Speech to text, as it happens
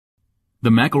The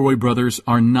McElroy brothers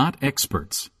are not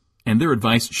experts, and their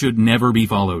advice should never be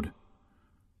followed.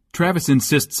 Travis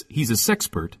insists he's a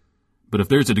sexpert, but if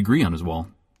there's a degree on his wall,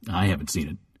 I haven't seen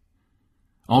it.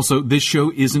 Also, this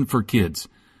show isn't for kids,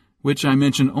 which I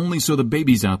mention only so the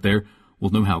babies out there will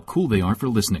know how cool they are for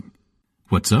listening.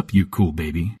 What's up, you cool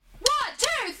baby? 1, 2,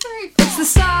 3, 4. It's the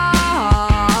start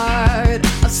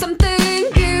of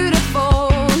something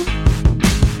beautiful.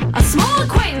 A small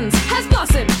acquaintance has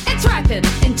blossomed, it's ripened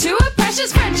into a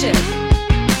precious friendship.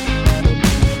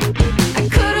 I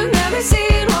could have never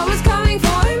seen what was coming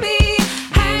for me.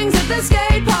 Hangs at the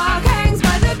skate park, hangs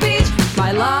by the beach.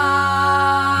 My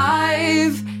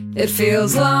life, it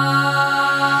feels like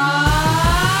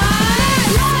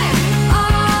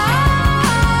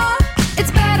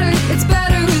it's better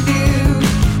with you.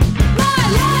 My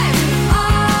life,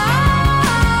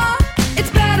 it's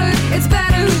better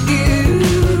with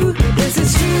you. This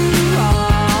is true.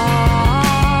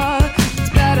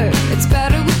 It's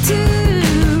better with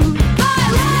two.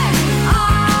 My life,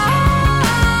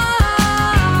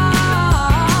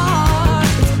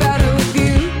 it's better with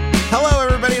you. Hello,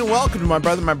 everybody, and welcome to My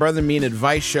Brother, Me, and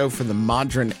Advice show for the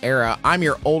modern era. I'm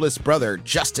your oldest brother,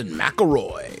 Justin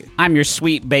McElroy. I'm your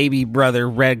sweet baby brother,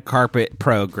 red carpet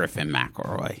pro Griffin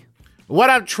McElroy.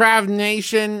 What up, Trav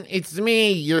Nation? It's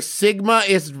me, your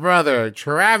Sigma-ist brother,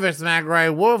 Travis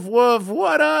McElroy. Woof, woof,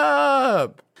 what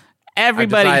up?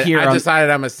 Everybody I here. decided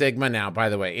I'm a Sigma now, by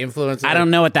the way. Influencer. I don't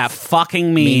know what that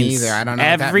fucking means. Me neither. I don't know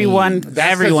everyone, what that means. That's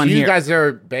 'cause everyone you here. guys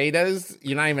are betas.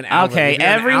 You're not even alpha. Okay, If you're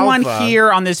an everyone alpha,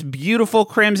 here on this beautiful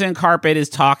crimson carpet is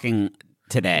talking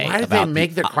today. Why did they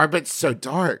make the carpet so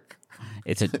dark?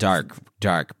 It's a dark,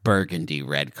 dark burgundy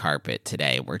red carpet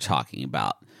today. We're talking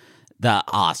about the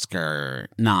Oscar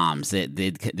noms.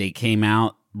 They came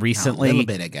out recently. A little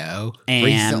bit ago. And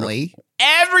Recently.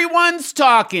 Everyone's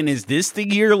talking, is this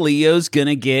the year Leo's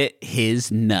gonna get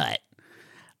his nut?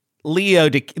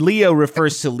 Leo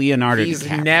refers to Leonardo He's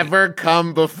DiCaprio. never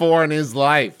come before in his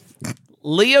life.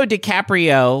 Leo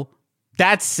DiCaprio,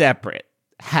 that's separate.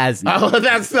 Has not. Oh,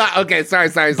 that's not... Okay, sorry.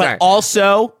 But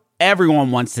also, everyone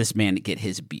wants this man to get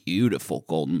his beautiful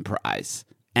golden prize.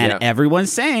 And Yeah.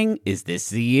 everyone's saying, is this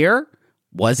the year?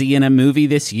 Was he in a movie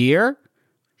this year?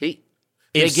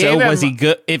 If so, was he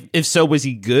good? If so, was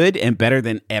he good and better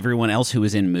than everyone else who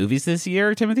was in movies this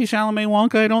year? Timothy Chalamet,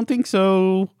 Wonka? I don't think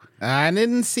so. I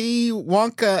didn't see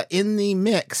Wonka in the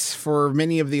mix for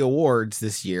many of the awards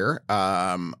this year.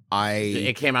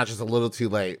 It came out just a little too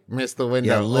late. Missed the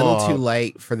window. Yeah, a little too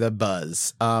late for the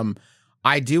buzz.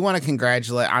 I do want to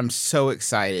congratulate. I'm so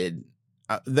excited.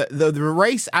 The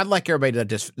race, I'd like everybody to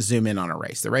just zoom in on a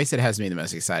race. The race that has me the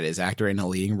most excited is actor in a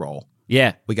leading role.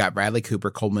 Yeah. We got Bradley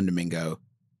Cooper, Coleman Domingo,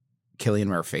 Cillian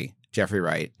Murphy, Jeffrey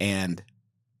Wright, and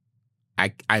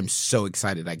I'm so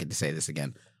excited I get to say this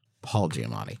again, Paul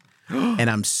Giamatti. And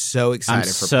I'm so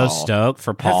excited for Paul. I'm so stoked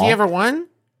for Paul. Has he ever won?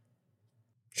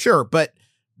 Sure, but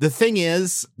the thing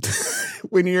is,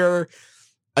 when you're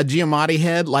a Giamatti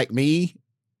head like me,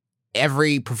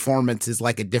 every performance is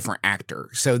like a different actor.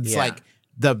 So it's like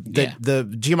the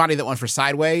Giamatti that won for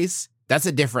Sideways, that's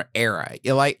a different era.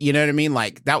 You know what I mean?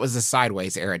 Like that was the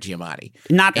Sideways era Giamatti.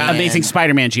 Not Amazing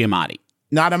Spider-Man Giamatti.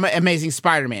 Not Amazing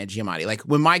Spider-Man Giamatti. Like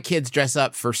when my kids dress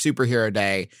up for Superhero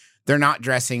Day, they're not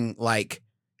dressing like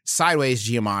Sideways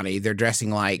Giamatti. They're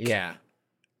dressing like,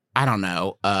 I don't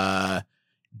know,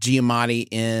 Giamatti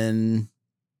in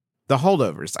The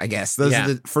Holdovers, I guess. Those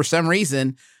are for some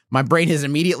reason, my brain has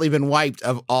immediately been wiped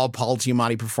of all Paul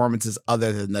Giamatti performances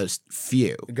other than those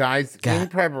few. Guys, in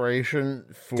preparation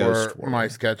for my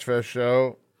Sketchfest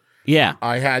show,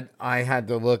 I had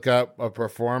to look up a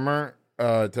performer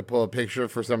to pull a picture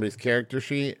for somebody's character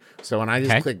sheet. So when I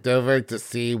just clicked over to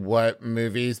see what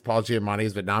movies Paul Giamatti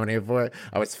has been nominated for,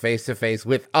 I was face to face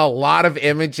with a lot of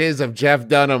images of Jeff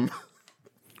Dunham.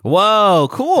 Whoa,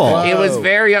 cool. It was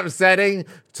very upsetting.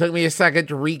 Took me a second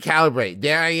to recalibrate.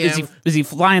 There I am. Is he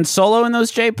flying solo in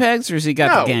those JPEGs, or has he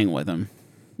got the gang with him?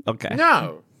 Okay.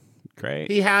 No.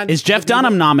 Great. Is Jeff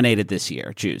Dunham nominated this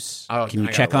year, Juice? Oh, can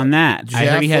you check on that?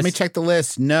 Jeff, let me check the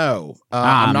list. No.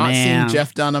 I'm not seeing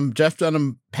Jeff Dunham. Jeff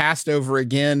Dunham passed over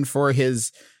again for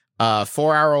his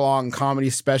 4-hour-long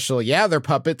comedy special. Yeah, they're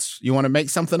puppets. You want to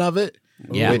make something of it?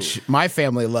 Yeah. Which my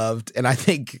family loved, and I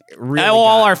think really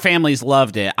all our families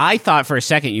loved it. I thought for a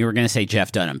second you were going to say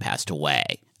Jeff Dunham passed away,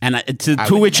 and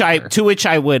to which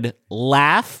I would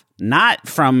laugh, not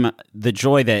from the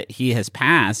joy that he has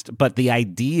passed, but the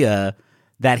idea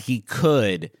that he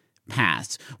could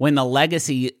pass when the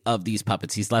legacy of these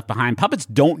puppets he's left behind. Puppets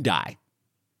don't die.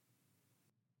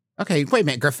 Okay, wait a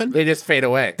minute, Griffin. They just fade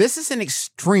away. This is an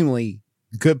extremely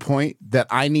good point that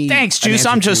I need. Thanks, Juice.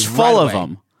 I'm just full of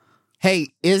them. hey,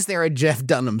 is there a Jeff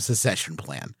Dunham secession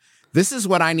plan? This is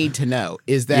what I need to know.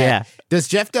 Is that does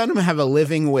Jeff Dunham have a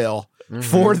living will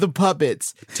for the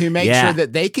puppets to make sure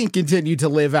that they can continue to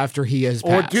live after he has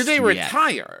passed? Or do they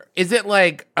retire? Is it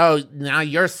like, oh, now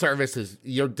your service is,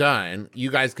 you're done.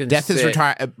 You guys can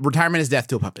retirement is death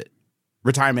to a puppet.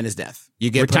 Retirement is death. You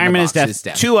get retirement is death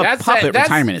to a puppet.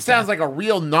 Retirement is death. Sounds like a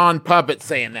real non-puppet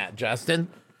saying that, Justin.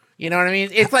 You know what I mean?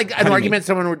 It's like an argument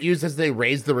someone would use as they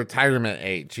raise the retirement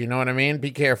age. You know what I mean? Be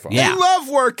careful. Yeah. They love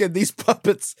working, these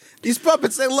puppets. These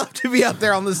puppets, they love to be out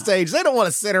there on the stage. They don't want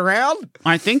to sit around.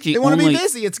 I think they want to be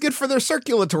busy. It's good for their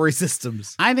circulatory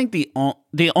systems. I think the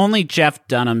only Jeff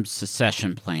Dunham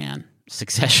succession plan,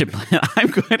 I'm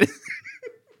going to...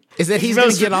 is that he's going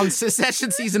to get on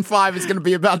Secession Season 5 is going to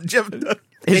be about Jeff Dunham.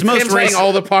 His most rating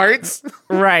all the parts.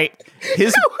 Right.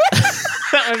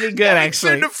 That would be good,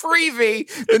 actually. To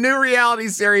Freebie, the new reality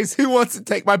series, Who Wants to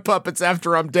Take My Puppets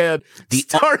After I'm Dead?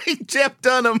 Starring Jeff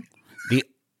Dunham.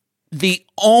 The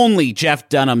only Jeff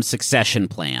Dunham succession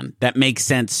plan that makes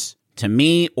sense to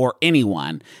me or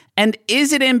anyone. And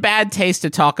is it in bad taste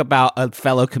to talk about a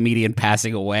fellow comedian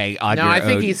passing away on your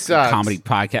comedy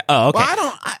podcast? Oh, okay.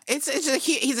 Well,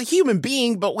 he's a human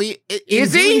being, but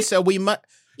is he? So we must...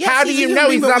 Yes, how do you know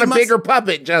he's not a bigger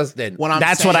puppet, Justin?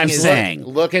 That's what I'm saying.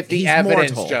 Look at the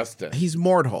evidence, mortal. Justin. He's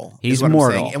mortal. He's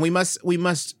mortal. And we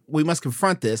must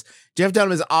confront this. Jeff Dunham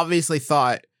has obviously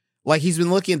thought, like he's been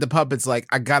looking at the puppets like,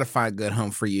 I got to find a good home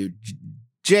for you.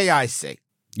 JIC.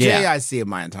 JIC of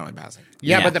my untimely passing.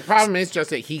 Yeah, but the problem is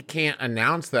just that he can't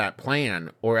announce that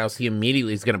plan or else he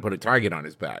immediately is going to put a target on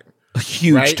his back. A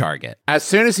huge target. As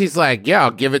soon as he's like, yeah, I'll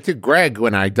give it to Greg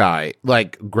when I die.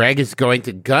 Like, Greg is going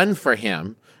to gun for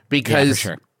him. Because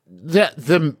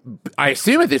the I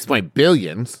assume at this point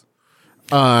billions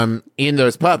in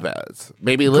those puppets,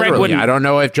 maybe literally. I don't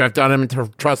know if Jeff Dunham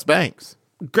trusts banks.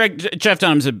 Jeff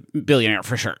Dunham's a billionaire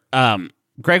for sure.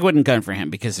 Greg wouldn't gun for him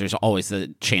because there's always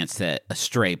the chance that a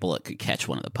stray bullet could catch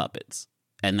one of the puppets,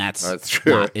 and that's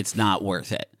true. It's not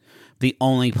worth it. The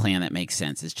only plan that makes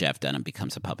sense is Jeff Dunham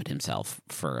becomes a puppet himself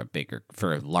for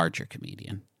a larger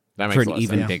comedian. For an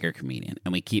even bigger comedian,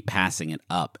 and we keep passing it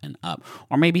up and up.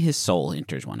 Or maybe his soul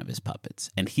enters one of his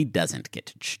puppets, and he doesn't get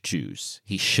to choose.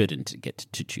 He shouldn't get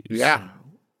to choose. Yeah,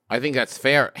 I think that's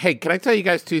fair. Hey, can I tell you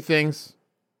guys two things?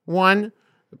 One,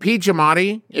 P.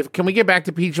 Giamatti. Can we get back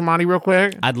to P. Giamatti real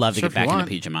quick? I'd love to get back into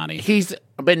P. Giamatti. He's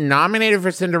been nominated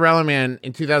for Cinderella Man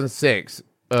in 2006.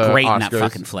 Great Oscars. in that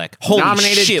fucking flick. Holy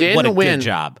shit, what a good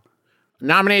job.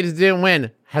 Nominated, didn't win.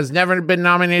 Has never been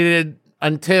nominated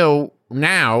until...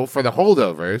 now for the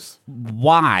Holdovers.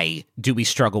 Why do we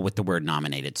struggle with the word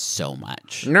nominated so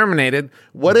much? Nominated.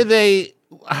 What are they?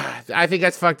 I think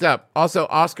that's fucked up. Also,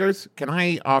 Oscars, can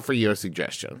I offer you a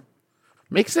suggestion?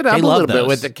 Mix it up a little bit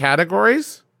with the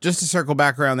categories. Just to circle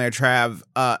back around there, Trav,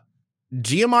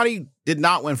 Giamatti did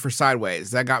not win for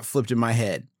Sideways. That got flipped in my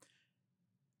head.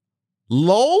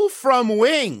 Lowell from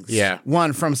Wings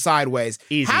won from Sideways.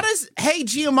 Easy. Hey,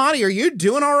 Giamatti, are you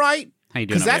doing all right? How you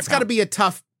doing? Because that's got to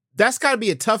be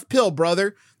a tough pill,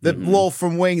 brother. That Lowell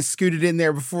from Wings scooted in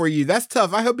there before you. That's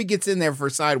tough. I hope he gets in there for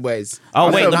Sideways.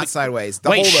 Not Sideways. The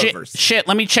Holdovers. Shit.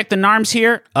 Let me check the norms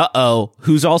here.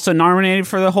 Who's also nominated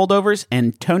for the Holdovers?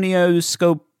 Antonio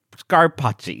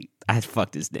Scarpacci. I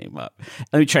fucked his name up.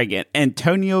 Let me try again.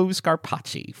 Antonio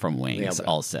Scarpacci from Wings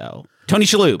also. Tony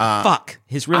Shalhoub. Fuck.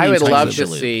 His real name's Tony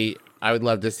Shalhoub. I would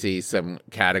love to see some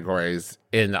categories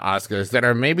in the Oscars that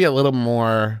are maybe a little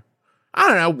more, I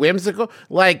don't know, whimsical.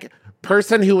 Like,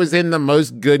 person who was in the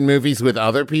most good movies with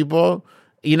other people.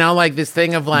 You know, like this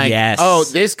thing of like,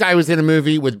 this guy was in a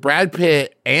movie with Brad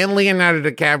Pitt and Leonardo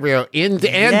DiCaprio and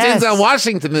Denzel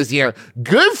Washington this year.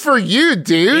 Good for you,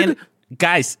 dude. And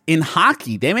guys, in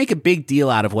hockey, they make a big deal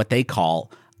out of what they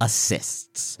call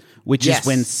assists, which is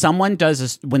when someone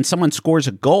when someone scores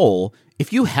a goal,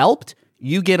 if you helped,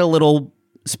 you get a little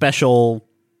special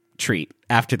treat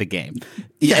after the game.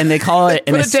 Yeah. And they call it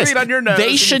an assist. On your nose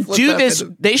they should do this.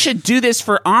 They should do this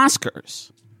for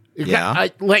Oscars. Yeah.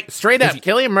 Like, straight up,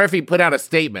 Cillian Murphy put out a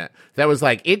statement that was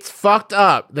like, it's fucked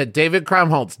up that David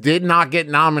Krumholtz did not get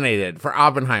nominated for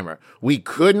Oppenheimer. We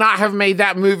could not have made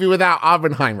that movie without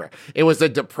Oppenheimer. It was a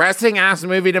depressing-ass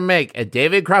movie to make, and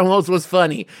David Krumholtz was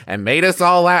funny and made us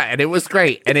all laugh, and it was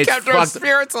great. And it's kept our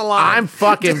spirits alive. I'm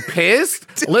fucking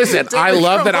pissed. Listen, I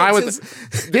love that I was...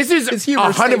 This is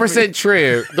 100%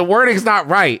 true. The wording's not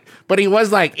right, but he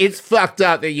was like, it's fucked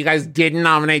up that you guys didn't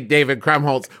nominate David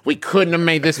Krumholtz. We couldn't have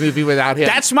made this movie without him.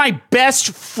 That's my best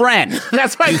friend.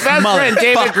 That's my best friend,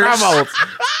 David Krumholtz.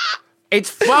 It's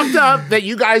fucked up that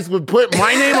you guys would put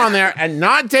my name on there and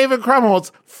not David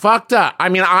Krumholtz. Fucked up. I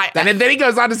mean, and then he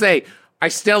goes on to say, I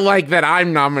still like that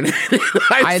I'm nominated.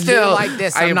 I still like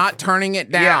this. I'm not turning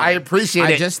it down. Yeah, I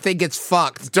appreciate it. I just think it's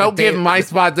fucked. Don't give my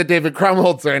spot to David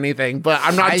Krumholtz or anything, but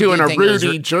I'm not doing a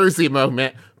Rudy Jersey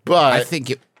moment. But I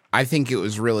think it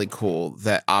was really cool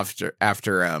that after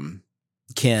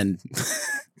Ken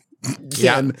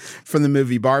from the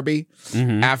movie Barbie,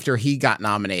 after he got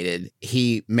nominated,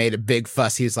 he made a big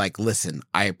fuss. He was like, "Listen,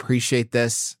 I appreciate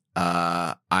this.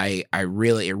 It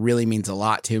really means a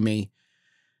lot to me."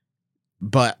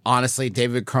 But honestly,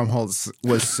 David Krumholtz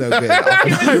was so good. He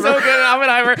was so good at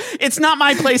Oppenheimer. It's not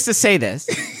my place to say this,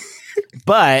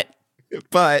 but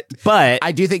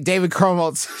I do think David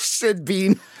Krumholtz should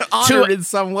be honored in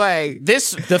some way.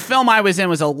 The film I was in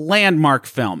was a landmark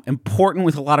film, important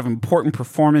with a lot of important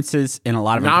performances and a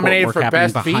lot of nominated important work for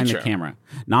happening Best behind Feature. the camera.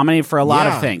 Nominated for a lot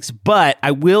of things. But I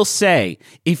will say,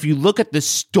 if you look at the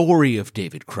story of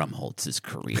David Krumholtz's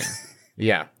career,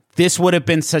 this would have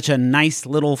been such a nice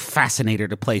little fascinator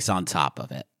to place on top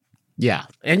of it. Yeah.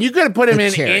 And you could have put him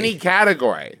in any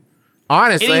category.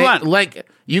 Honestly, like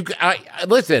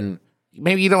listen,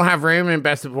 maybe you don't have room in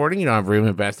Best Supporting, you don't have room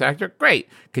in Best Actor. Great.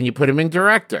 Can you put him in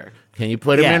Director? Can you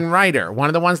put him in Writer? One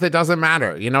of the ones that doesn't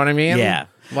matter. You know what I mean? Yeah.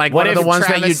 Like one of the ones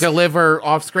that you deliver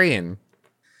off screen.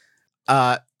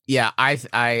 That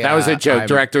was a joke.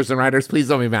 Directors and writers, please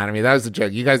don't be mad at me. That was a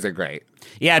joke. You guys are great.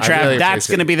 Yeah, Trav, really that's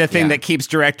going to be the thing that keeps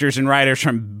directors and writers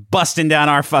from busting down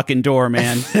our fucking door,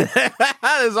 man.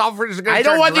 I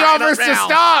don't want the offers to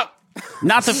stop.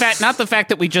 Not the fact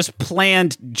that we just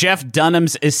planned Jeff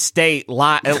Dunham's estate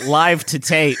live to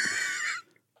tape.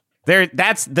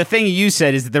 That's the thing you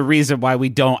said is the reason why we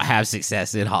don't have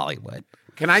success in Hollywood.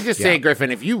 Can I just say, Griffin,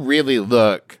 if you really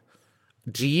look,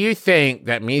 do you think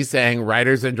that me saying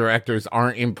writers and directors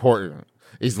aren't important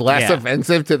is less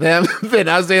offensive to them than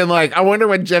us saying, like, I wonder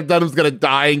when Jeff Dunham's going to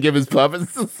die and give his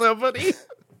puppets to somebody?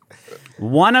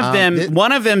 One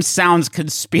of them sounds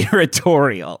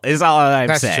conspiratorial, is all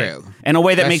I'm saying. That's true. In a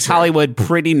way that makes Hollywood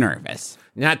pretty nervous.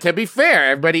 Now, to be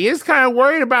fair, everybody is kind of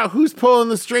worried about who's pulling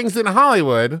the strings in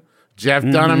Hollywood. Jeff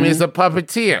Dunham is a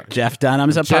puppeteer. Jeff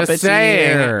Dunham's a puppeteer. Just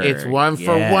saying, it's one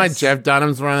for one. Jeff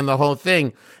Dunham's running the whole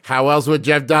thing. How else would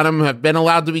Jeff Dunham have been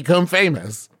allowed to become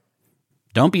famous?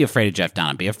 Don't be afraid of Jeff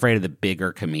Dunham. Be afraid of the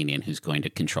bigger comedian who's going to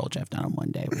control Jeff Dunham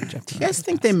one day. Do you guys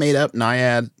think they made up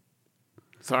Naiad?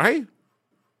 Sorry?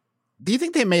 Do you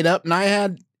think they made up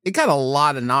Naiad? It got a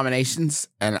lot of nominations,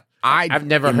 and I've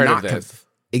never heard of this.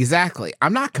 Exactly.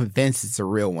 I'm not convinced it's a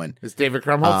real one. Is David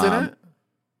Krumholtz in it?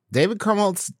 David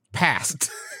Krumholtz passed.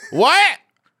 What?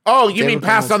 Oh, you mean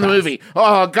passed on the movie?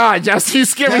 Oh, God, Jess, you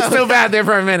scared me so bad there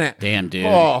for a minute. Damn, dude.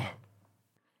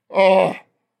 Oh.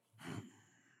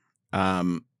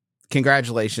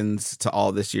 Congratulations to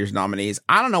all this year's nominees.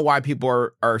 I don't know why people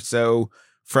are so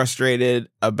frustrated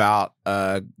about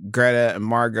Greta and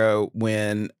Margot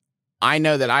when I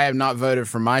know that I have not voted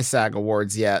for my SAG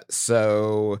Awards yet.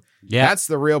 So that's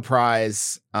the real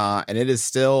prize, and it is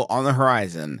still on the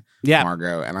horizon,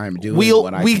 Margot, and I'm doing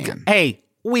what I can. Hey,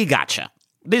 we gotcha.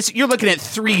 You're looking at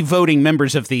 3 voting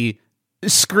members of the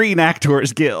Screen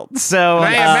Actors Guild. So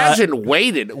I imagine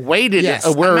weighted. Yes,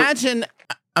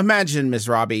 imagine, Miss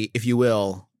Robbie, if you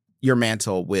will, your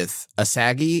mantle with a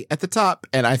Saggy at the top,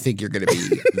 and I think you're going to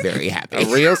be very happy. A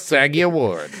real Saggy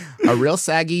award. A real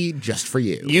Saggy just for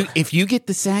you. If you get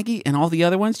the Saggy and all the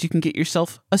other ones, you can get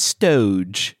yourself a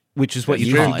Stoge, which is what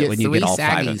you call it when you get all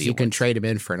 5 of the you can trade them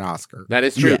in for an Oscar. That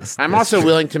is true. Yes, I'm also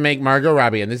willing to make Margot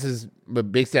Robbie, and this is a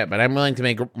big step, but I'm willing to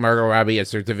make Margot Robbie a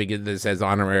certificate that says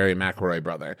honorary McElroy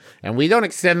brother. And we don't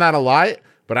extend that a lot,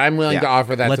 but I'm willing to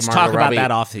offer that to Margot Robbie. Let's talk about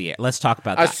that off the air. Let's talk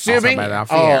about that. Assuming,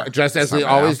 just as we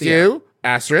always do,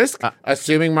 asterisk,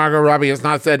 assuming Margot Robbie has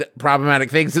not said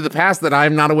problematic things in the past that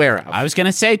I'm not aware of. I was going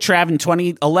to say, Trav, in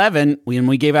 2011, when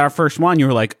we gave out our first one, you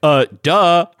were like,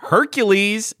 duh,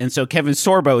 Hercules. And so Kevin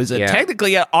Sorbo is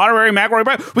technically an honorary McElroy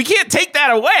brother. We can't take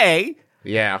that away.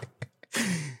 Yeah.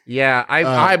 Yeah,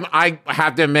 I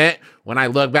have to admit, when I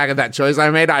look back at that choice I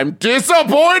made, I'm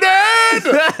disappointed!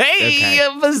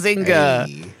 Bazinga.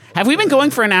 Hey. Have we been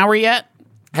going for an hour yet?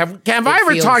 Have I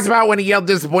ever talked about when he yelled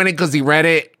disappointed because he read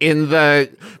it in the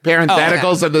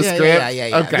parentheticals of the script?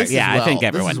 Yeah. Okay. I think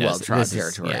everyone does. Well-trod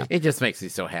territory. It just makes me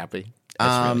so happy.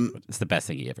 It's the best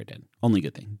thing he ever did. Only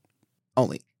good thing.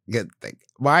 Only good thing.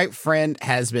 My friend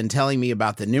has been telling me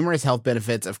about the numerous health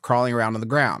benefits of crawling around on the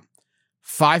ground.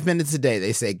 5 minutes a day,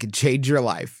 they say, could change your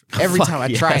life. Every time I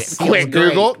try it, quick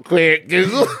Google.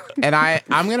 And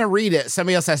I'm going to read it.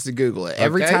 Somebody else has to Google it.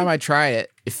 Every time I try it,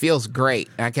 it feels great.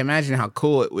 And I can imagine how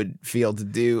cool it would feel to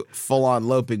do full-on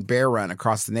loping bear run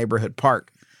across the neighborhood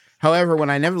park. However, when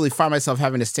I inevitably find myself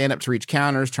having to stand up to reach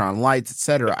counters, turn on lights,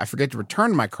 etc., I forget to return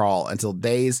to my crawl until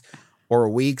days or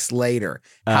weeks later.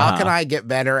 How can I get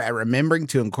better at remembering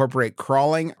to incorporate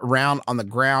crawling around on the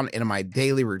ground into my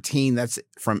daily routine? That's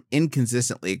from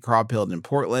Inconsistently Craw-Pilled in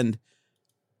Portland.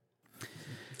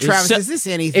 Travis, is this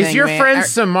anything? Is your friend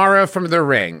Samara from The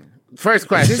Ring? First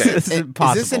question. Is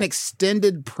this an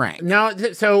extended prank? No,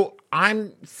 so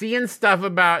I'm seeing stuff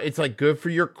about it's like good for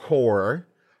your core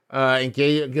and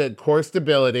good core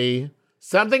stability.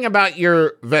 Something about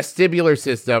your vestibular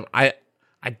system.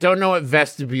 I don't know what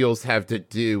vestibules have to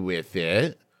do with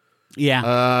it.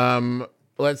 Yeah.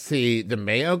 Let's see. The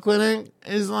Mayo Clinic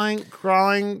is like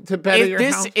crawling to better your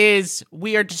house.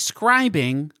 We are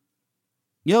describing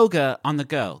yoga on the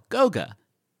go. Goga.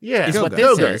 Yeah. Is what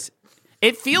this is.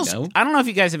 It feels, I don't know if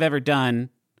you guys have ever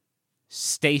done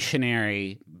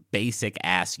stationary, basic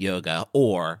ass yoga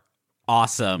or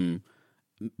awesome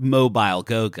mobile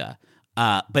goga.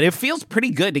 But it feels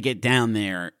pretty good to get down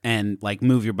there and like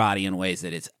move your body in ways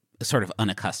that it's sort of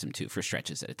unaccustomed to for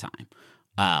stretches at a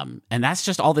time. And that's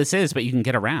just all this is, but you can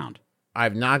get around.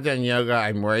 I've not done yoga.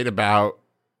 I'm worried about,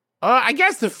 I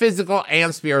guess the physical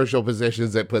and spiritual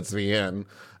positions it puts me in.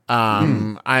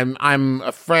 I'm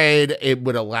afraid it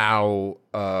would allow,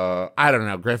 I don't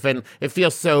know, Griffin. It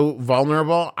feels so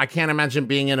vulnerable. I can't imagine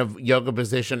being in a yoga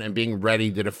position and being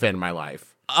ready to defend my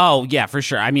life. Oh, yeah, for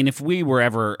sure. I mean, if we were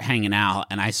ever hanging out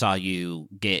and I saw you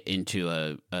get into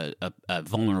a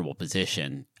vulnerable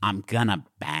position, I'm gonna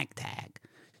bag tag.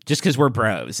 Just because we're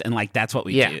bros and, like, that's what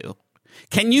we do.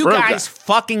 Can you guys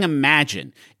fucking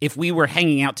imagine if we were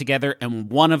hanging out together and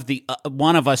one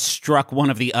of us struck one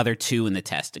of the other two in the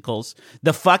testicles?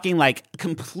 The fucking, like,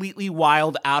 completely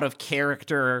wild, out of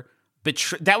character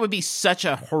that would be such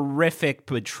a horrific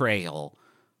betrayal.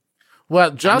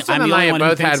 Well, Justin and I have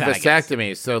both had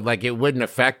vasectomies, so like it wouldn't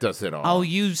affect us at all. Oh,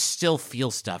 you still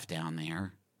feel stuff down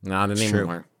there? Not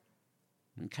anymore.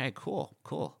 Okay, cool.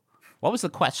 What was the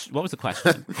question?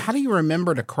 How do you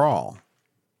remember to crawl?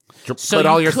 Put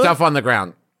all your stuff on the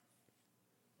ground.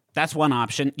 That's one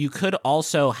option. You could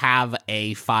also have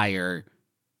a fire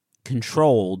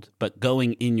controlled, but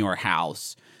going in your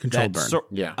house. Controlled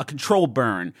burn. A controlled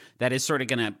burn that is sort of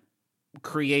going to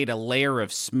create a layer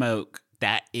of smoke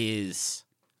that is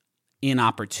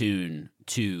inopportune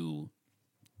to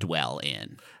dwell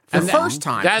in. The first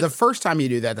time you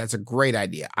do that, that's a great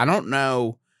idea. I don't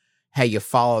know how you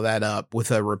follow that up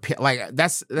with a repeat. Like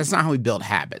that's not how we build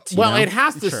habits. Well, it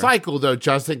has to cycle though,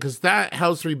 Justin, because that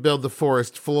helps rebuild the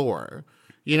forest floor.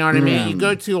 You know what I mean? You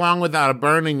go too long without a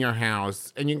burn in your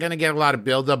house, and you're going to get a lot of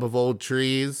buildup of old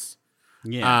trees.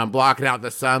 Yeah, blocking out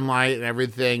the sunlight and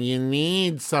everything. You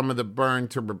need some of the burn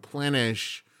to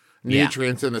replenish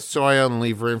nutrients in the soil and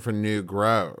leave room for new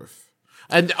growth.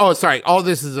 And all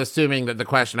this is assuming that the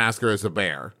question asker is a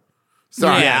bear.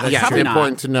 Sorry, that's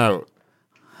important to note.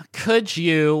 Could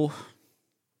you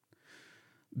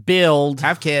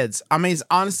have kids? I mean,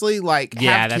 honestly, like,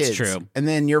 have that's kids, true. And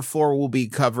then your floor will be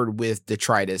covered with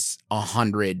detritus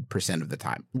 100% of the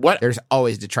time. What? There's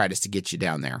always detritus to get you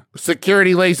down there.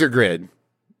 Security laser grid.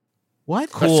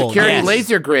 What? Cool. A security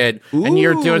laser grid, and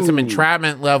you're doing some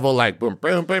entrapment level, like boom,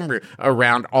 boom, boom,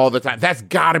 around all the time. That's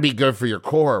got to be good for your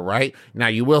core, right? Now,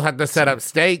 you will have to set up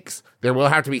stakes. There will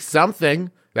have to be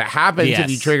something that happens if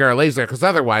you trigger a laser, because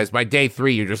otherwise, by day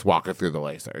 3, you're just walking through the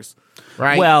lasers,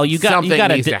 right? Well, something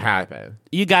needs to happen.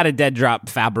 You got to dead drop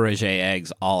Fabergé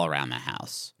eggs all around the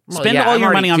house. Spend all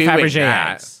your money on Fabergé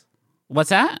eggs.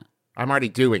 What's that? I'm already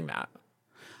doing that.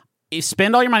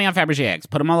 Spend all your money on Fabergé eggs.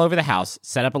 Put them all over the house.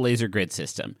 Set up a laser grid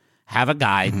system. Have a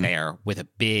guy there with a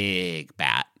big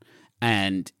bat.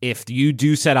 And if you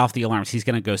do set off the alarms, he's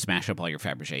going to go smash up all your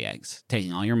Fabergé eggs,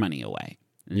 taking all your money away.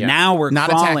 Yeah. Now we're not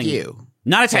crawling. Attack you.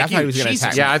 Not attack you. I thought he was going to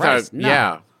attack I thought. No.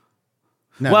 Yeah.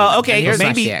 No, well, okay,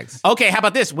 maybe. Eggs. Okay, how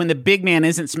about this? When the big man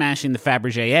isn't smashing the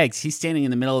Fabergé eggs, he's standing in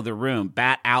the middle of the room,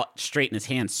 bat out straight in his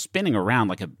hand, spinning around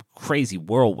like a crazy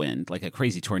whirlwind, like a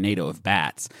crazy tornado of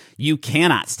bats. You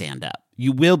cannot stand up.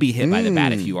 You will be hit by the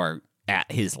bat if you are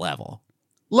at his level.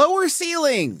 Lower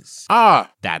ceilings.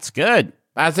 That's good.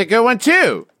 That's a good one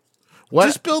too.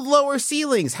 Just build lower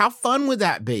ceilings. How fun would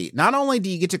that be? Not only do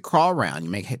you get to crawl around, you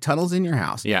make tunnels in your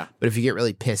house. Yeah. But if you get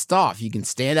really pissed off, you can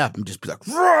stand up and just be like,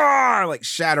 roar, like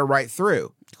shatter right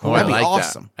through. Oh, that'd be like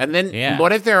awesome. That. And then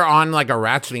what if they're on like a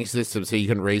ratcheting system so you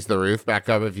can raise the roof back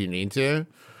up if you need to?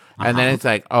 And then it's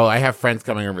like, I have friends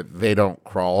coming over. They don't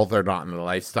crawl. They're not in the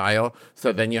lifestyle.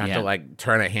 So then you have to like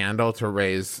turn a handle to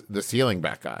raise the ceiling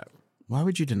back up. Why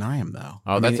would you deny him, though?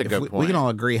 That's a good point. We can all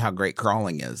agree how great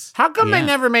crawling is. How come they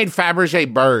never made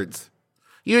Fabergé birds?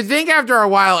 You would think after a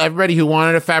while, everybody who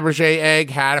wanted a Fabergé egg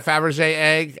had a Fabergé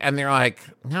egg, and they're like,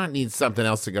 now it needs something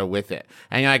else to go with it.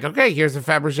 And you're like, okay, here's a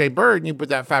Fabergé bird, and you put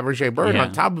that Fabergé bird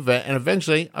on top of it, and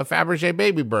eventually a Fabergé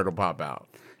baby bird will pop out.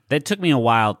 That took me a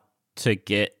while to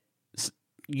get.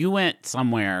 You went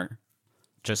somewhere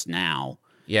just now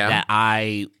that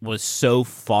I was so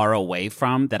far away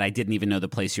from that I didn't even know the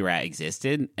place you were at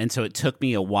existed. And so it took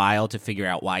me a while to figure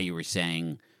out why you were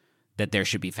saying that there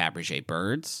should be Fabergé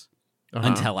birds.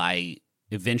 Until I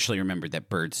eventually remembered that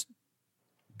birds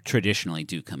traditionally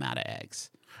do come out of eggs.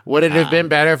 Would it have been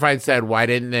better if I'd said, why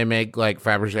didn't they make like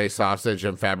Fabergé sausage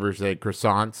and Fabergé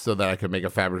croissants so that I could make a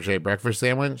Fabergé breakfast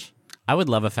sandwich? I would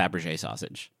love a Fabergé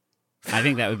sausage. I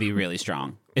think that would be really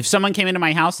strong. If someone came into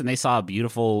my house and they saw a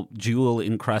beautiful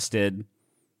jewel-encrusted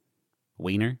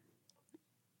wiener,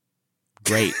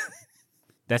 great.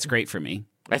 That's great for me.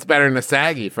 That's better than a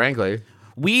saggy, frankly.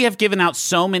 We have given out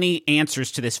so many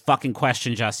answers to this fucking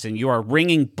question, Justin. You are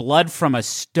wringing blood from a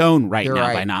stone right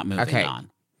now by not moving on.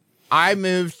 I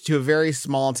moved to a very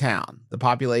small town. The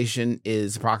population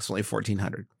is approximately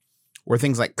 1,400, where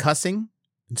things like cussing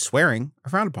and swearing are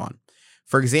frowned upon.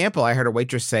 For example, I heard a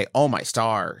waitress say, "Oh, my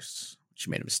stars." She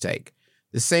made a mistake.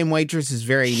 The same waitress is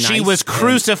very nice. She was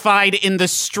crucified in the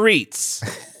streets.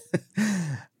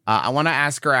 I want to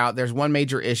ask her out. There's one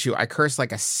major issue. I curse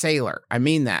like a sailor. I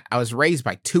mean that. I was raised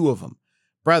by two of them.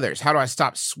 Brothers, how do I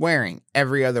stop swearing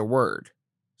every other word?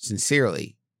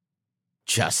 Sincerely,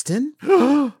 Justin?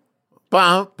 Bah,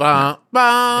 bah,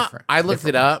 bah. I looked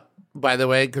it up, by the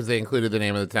way, because they included the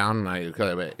name of the town. And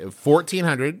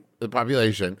 1,400, the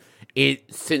population.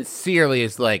 It sincerely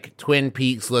is like Twin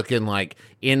Peaks looking, like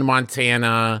in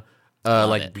Montana.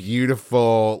 Like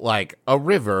beautiful, like a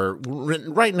river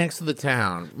right next to the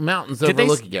town, mountains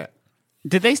overlooking it.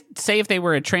 Did they say if they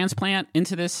were a transplant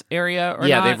into this area or not?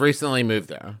 Yeah, they've recently moved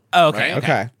there. Oh, okay. Right?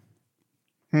 Okay.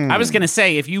 I was gonna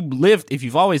say if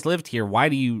you've always lived here, why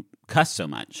do you cuss so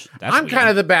much? I'm kind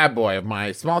of the bad boy of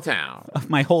my small town, of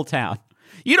my whole town.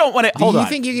 You don't want to. Hold on. Do you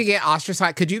think you could get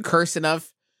ostracized? Could you curse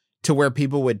enough to where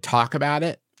people would talk about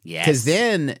it? Yes. Because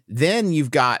then you've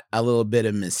got a little bit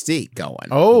of mystique going.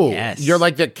 Oh, yes. You're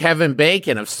like the Kevin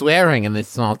Bacon of swearing in this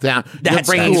small town. That's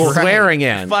You're bringing swearing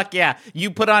in. Fuck yeah. You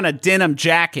put on a denim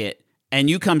jacket and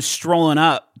you come strolling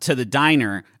up to the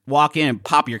diner, walk in,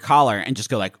 pop your collar, and just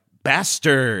go like,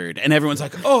 bastard. And everyone's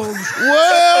like, oh,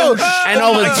 whoa. And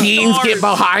all the teens get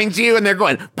behind you and they're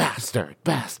going, bastard,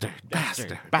 bastard,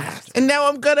 bastard, bastard. And now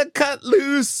I'm going to cut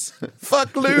loose.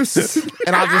 Fuck loose.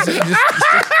 And I'll just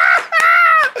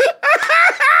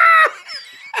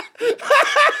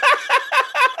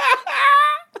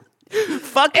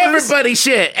fuck everybody loose.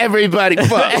 Shit. Everybody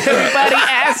fuck. Everybody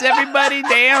ass. Everybody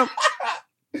damn.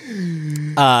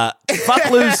 Fuck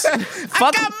loose.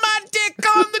 Fuck. I got my dick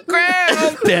on the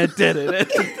ground.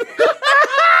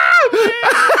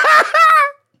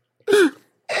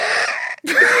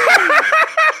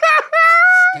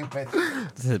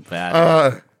 This is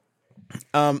bad.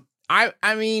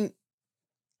 I mean,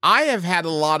 I have had a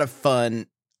lot of fun.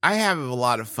 I have a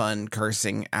lot of fun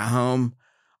cursing at home.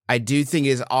 I do think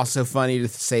it's also funny to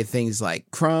say things like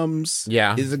crumbs.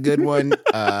 Yeah. Is a good one.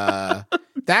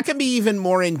 That can be even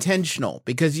more intentional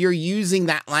because you're using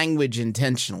that language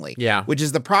intentionally. Yeah. Which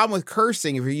is the problem with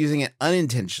cursing. If you're using it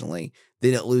unintentionally,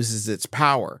 then it loses its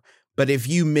power. But if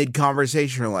you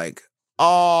mid-conversation are like,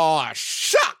 oh,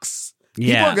 shucks,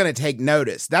 people are going to take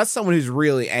notice. That's someone who's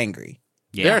really angry.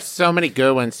 Yeah. There are so many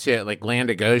good ones, shit. Like Land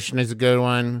of Goshen is a good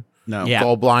one. No. Yeah.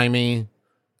 Gold Blimey.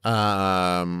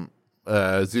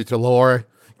 Zutalor.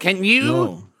 Can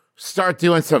you start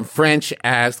doing some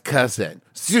French-ass cussing?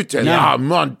 Zutalor,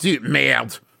 mon dieu,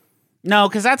 merde. No,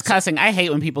 because that's cussing. I hate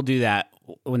when people do that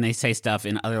when they say stuff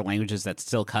in other languages that's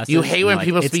still cussing. You hate when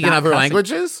people speak in other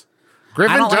languages?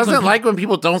 Griffin doesn't like when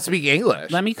people don't speak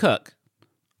English. Let me cook.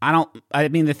 I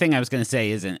mean, the thing I was going to say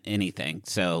isn't anything.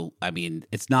 So, I mean,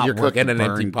 it's not You're worth cooking the an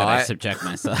burn empty that I pot? subject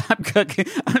myself. I'm cooking.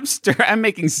 I'm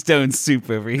making stone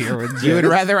soup over here. With You would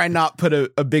rather I not put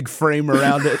a big frame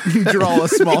around it and draw a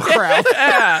small crowd.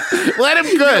 Let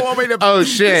him cook. Oh,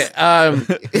 shit. I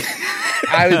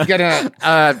was gonna.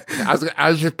 I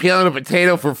was just peeling a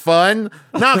potato for fun.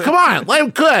 No, come on, let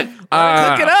him cook.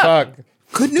 Cook it up. Fuck.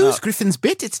 Good news, Griffin's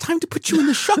Bit. It's time to put you in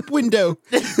the shop window.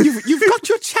 You've got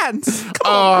your chance. Come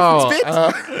on, Griffin's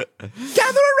Bit.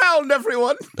 Gather around,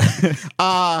 everyone.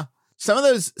 Some of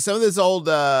those old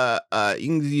you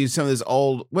can use some of those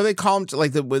old, what do they call them,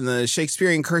 like when the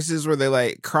Shakespearean curses where they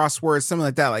like crosswords, something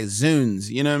like that, like zunes.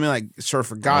 You know what I mean? Like short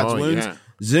for God's wounds. Yeah.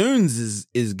 Zunes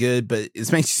is good, but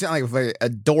it makes you sound like a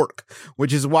dork,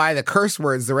 which is why the curse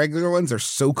words, the regular ones, are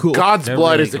so cool. God's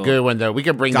blood really is cool. A good one, though. We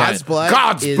can bring God's blood.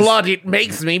 God's blood, it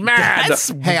makes me mad.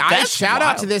 I shout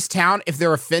out to this town if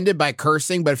they're offended by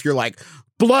cursing, but if you're like,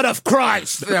 blood of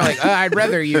Christ, they're like, I'd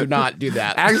rather you not do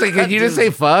that. Actually, can you just say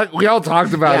fuck? We all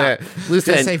talked about it.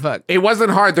 Listen, just say fuck. It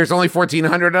wasn't hard. There's only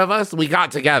 1,400 of us. We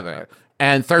got together.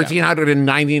 And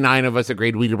 1,399 of us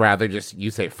agreed we'd rather just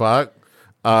you say fuck.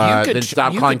 Then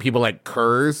stop calling people like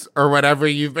curs or whatever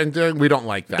you've been doing. We don't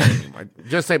like that anymore.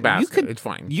 Just say bastard. It's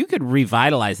fine. You could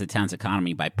revitalize the town's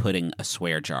economy by putting a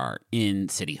swear jar in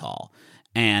City Hall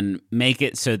and make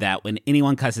it so that when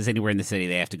anyone cusses anywhere in the city,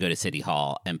 they have to go to City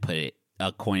Hall and put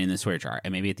a coin in the swear jar.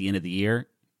 And maybe at the end of the year,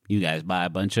 you guys buy a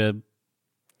bunch of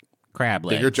crab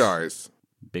legs.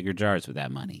 Bigger jars with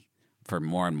that money for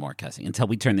more and more cussing until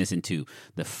we turn this into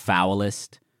the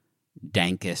foulest,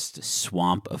 dankest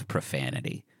swamp of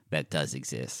profanity that does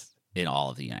exist in all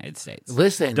of the United States.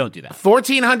 Listen, don't do that.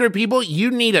 1,400 people,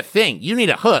 you need a thing. You need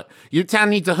a hook. Your town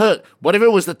needs a hook. What if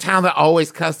it was the town that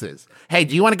always cusses? Hey,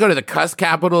 do you want to go to the cuss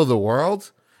capital of the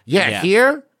world? Yeah.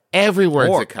 Here, every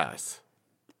word's a cuss.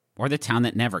 Or the town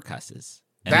that never cusses.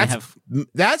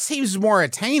 That seems more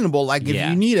attainable. Like, if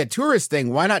you need a tourist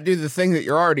thing, why not do the thing that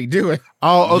you're already doing?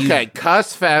 Oh, okay.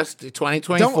 Cuss Fest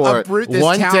 2024. Don't uproot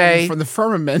this town from the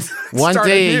firmament. One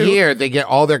day a year, they get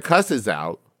all their cusses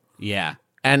out. Yeah.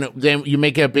 And then you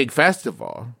make it a big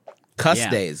festival. Cuss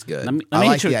Day is good. I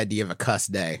like the idea of a cuss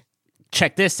day.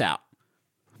 Check this out.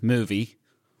 Movie.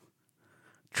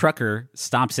 Trucker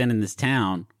stops in this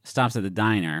town, stops at the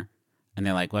diner. And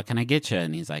they're like, what can I get you?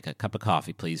 And he's like, a cup of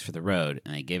coffee, please, for the road.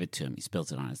 And they give it to him. He spills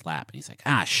it on his lap. And he's like,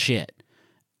 shit.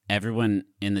 Everyone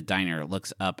in the diner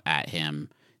looks up at him,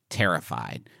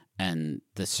 terrified. And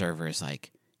the server is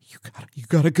like, you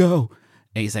gotta go.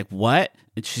 And he's like, what?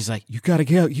 And she's like, you gotta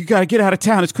go. You gotta get out of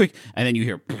town. It's quick. And then you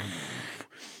hear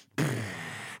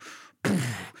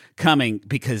coming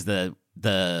because the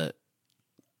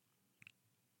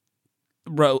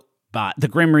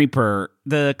Grim Reaper,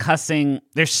 the cussing,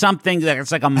 there's something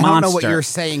that's like a monster. I don't know what you're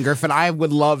saying, Griffin. I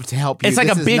would love to help you. It's like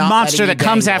a big monster that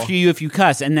comes after you if you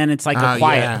cuss, and then it's like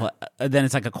then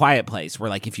it's like a quiet place where,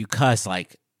 like, if you cuss,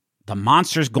 like, the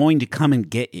monster's going to come and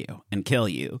get you and kill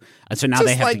you. And so now just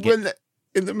they have like to get...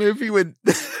 in the movie when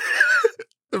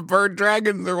the bird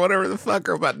dragons or whatever the fuck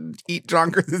are about to eat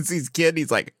John Krasinski's kid,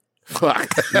 he's like,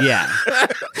 fuck. Yeah.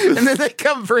 And then they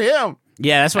come for him.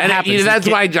 Yeah, that's what happens. That's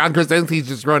why John Krasinski's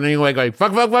just running away going,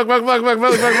 fuck, fuck, fuck, fuck, fuck, fuck,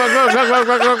 fuck, fuck, fuck, fuck,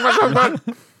 fuck, fuck, fuck,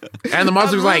 fuck. And the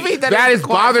monster's like, that is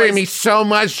bothering me so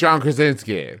much, John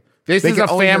Krasinski. This is a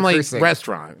family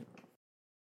restaurant.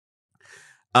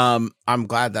 I'm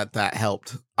glad that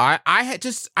helped. I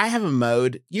have a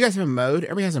mode. You guys have a mode?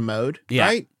 Everybody has a mode,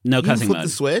 right? No cussing mode. Flip the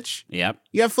switch. Yep.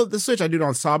 You have flip the switch. I do it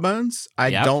on Sawbones. I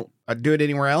don't do it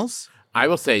anywhere else. I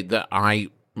will say that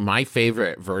my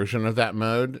favorite version of that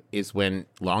mode is when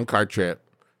long car trip,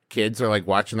 kids are like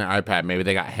watching their iPad. Maybe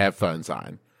they got headphones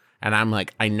on. And I'm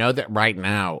like, I know that right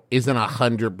now isn't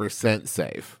 100%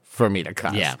 safe for me to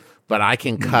cuss. Yeah. But I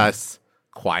can cuss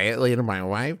quietly to my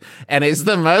wife. And it's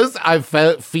the most I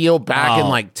feel back in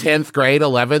like 10th grade,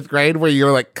 11th grade, where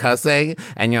you're like cussing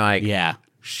and you're like, yeah,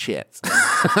 shit.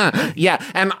 Yeah.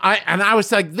 And I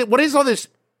was like, what is all this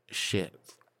shit?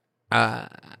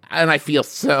 And I feel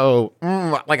so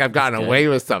like I've gotten away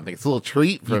with something. It's a little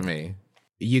treat for me.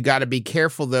 You got to be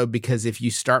careful, though, because if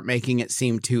you start making it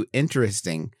seem too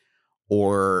interesting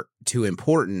or too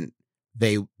important,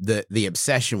 the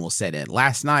obsession will set in.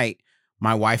 Last night,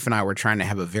 my wife and I were trying to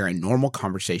have a very normal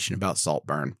conversation about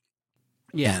Saltburn.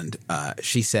 Yeah. And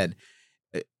she said,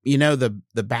 you know, the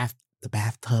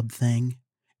bathtub thing?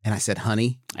 And I said,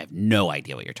 honey. I have no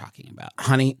idea what you're talking about.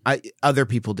 Honey, other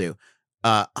people do.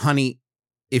 Honey,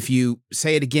 if you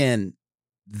say it again,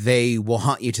 they will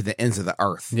haunt you to the ends of the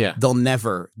earth. Yeah. They'll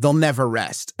never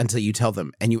rest until you tell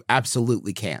them, and you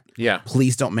absolutely can't. Yeah.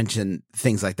 Please don't mention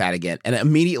things like that again. And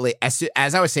immediately, as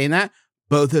I was saying that,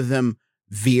 both of them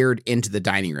veered into the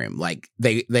dining room. Like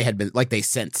they had been, like they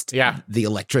sensed the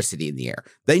electricity in the air.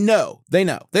 They know.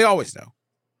 They always know.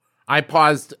 I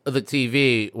paused the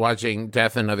TV watching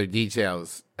Death and Other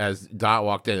Details. As Dot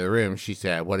walked into the room, she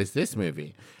said, what is this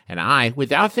movie? And I,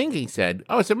 without thinking, said,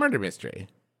 oh, it's a murder mystery.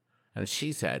 And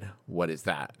she said, what is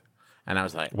that? And I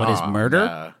was like, what is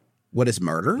murder? What is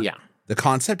murder? Yeah. The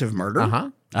concept of murder?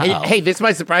 Uh-huh. Hey, this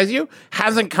might surprise you.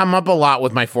 Hasn't come up a lot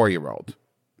with my 4-year-old.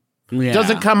 Yeah,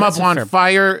 doesn't come up on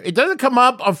Fire. It doesn't come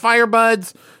up on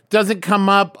Firebuds. Doesn't come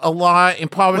up a lot in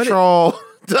Paw Patrol.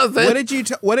 What did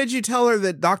you tell her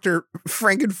that Dr.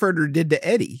 Frankenfurter did to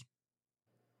Eddie?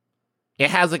 It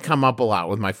hasn't come up a lot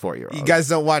with my 4-year-old. You guys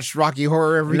don't watch Rocky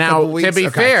Horror every couple weeks? To be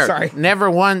fair,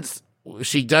 never once.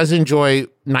 She does enjoy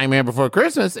Nightmare Before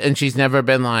Christmas, and she's never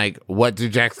been like, what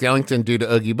did Jack Skellington do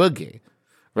to Oogie Boogie?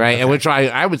 Right? Okay. And which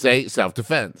I would say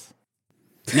self-defense.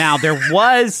 Now, there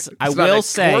was, I will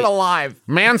say, alive.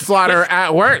 Manslaughter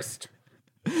at worst.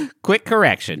 Quick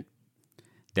correction.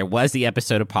 There was the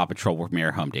episode of Paw Patrol where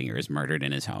Mayor Humdinger is murdered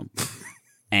in his home.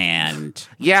 And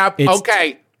yeah,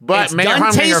 okay. But Mayor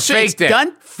Humdinger faked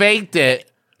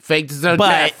it. Faked his own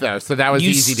death, though, so that was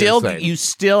easy to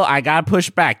say. I got to push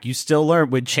back. You still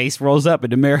learn when Chase rolls up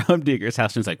into Mayor Humdinger's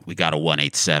house and it's like, we got a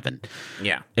 187.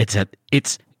 Yeah.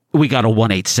 We got a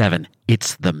 187.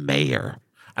 It's the mayor.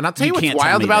 And I'll tell you what's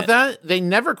wild about that. They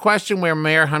never question where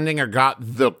Mayor Humdinger got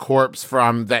the corpse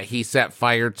from that he set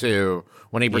fire to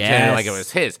when he pretended like it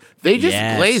was his. They just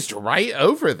glazed right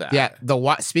over that. Yeah.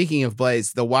 Speaking of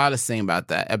blaze, the wildest thing about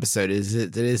that episode is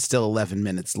it is still 11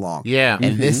 minutes long. Yeah.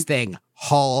 And this thing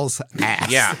hauls ass.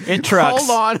 Yeah. It trucks.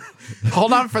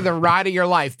 Hold on for the ride of your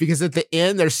life, because at the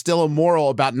end there's still a moral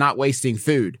about not wasting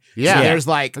food. Yeah. So there's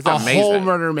like whole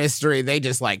murder mystery. They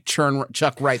just like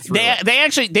chuck right through.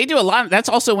 They do a lot. That's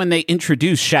also when they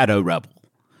introduce Shadow Rubble.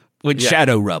 When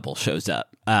Shadow Rubble shows up.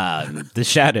 The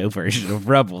Shadow version of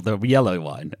Rubble, the yellow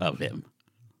one of him.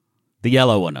 The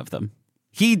yellow one of them.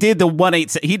 He did the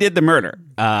 187. He did the murder.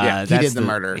 He did the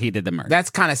murder. He did the murder.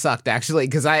 That's kind of sucked, actually,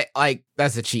 because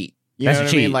that's a cheat. You know That's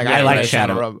a cheat. I mean? Like, I like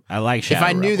Shadow Rubble. I like Shadow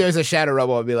Rubble. If I knew Rubble. there's a Shadow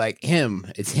Rubble, I'd be like, him.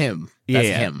 It's him. That's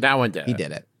him. That one did. He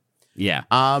did it. Yeah.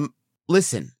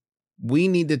 Listen, we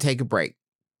need to take a break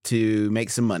to make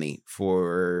some money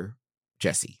for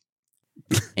Jesse.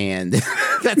 And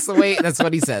that's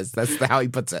what he says. That's how he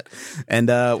puts it. And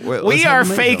we are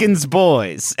Fagin's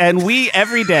boys, and we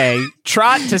every day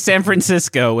trot to San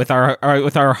Francisco with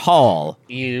our haul.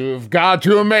 You've got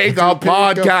to make a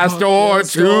podcast or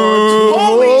two.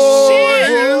 Holy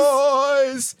shit,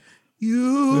 boys!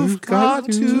 You've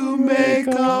got to make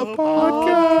a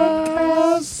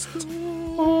podcast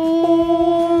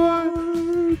or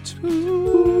two.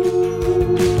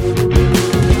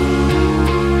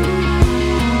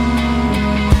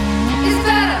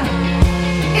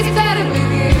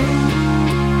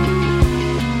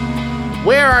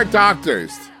 Where are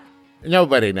doctors?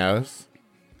 Nobody knows.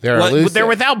 They're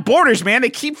without borders, man.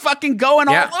 They keep fucking going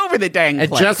all over the dang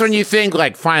place. And just when you think,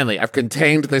 like, finally, I've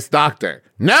contained this doctor.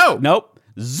 No. Nope.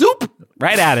 Zoop.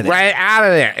 Right out of there. Right out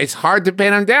of there. It's hard to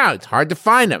pin them down. It's hard to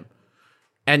find them.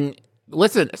 And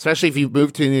listen, especially if you've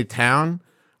moved to a new town,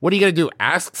 what are you going to do?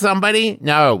 Ask somebody?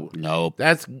 No. Nope.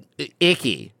 That's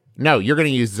icky. No, you're going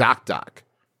to use ZocDoc,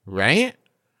 right?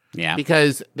 Yeah.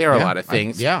 Because there are a lot of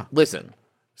things. Listen.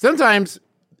 Sometimes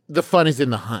the fun is in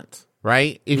the hunt,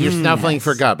 right? If you're snuffling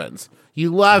for gubbins,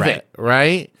 you love it,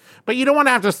 right? But you don't want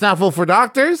to have to snuffle for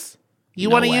doctors.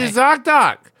 You want to use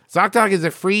ZocDoc. ZocDoc is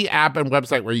a free app and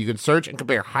website where you can search and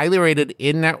compare highly rated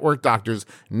in-network doctors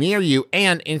near you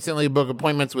and instantly book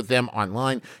appointments with them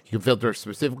online. You can filter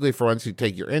specifically for ones who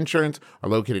take your insurance, are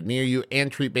located near you,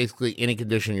 and treat basically any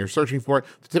condition you're searching for.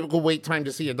 The typical wait time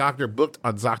to see a doctor booked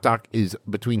on ZocDoc is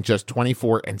between just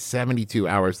 24 and 72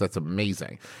 hours. That's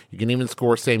amazing. You can even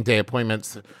score same-day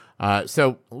appointments.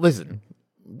 So, listen,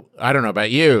 I don't know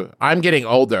about you. I'm getting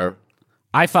older.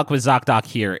 I fuck with ZocDoc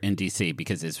here in DC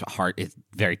because it's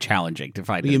very challenging to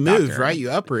find. You moved, right? You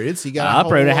uprooted, so you got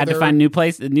uprooted. I had to find new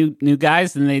guys,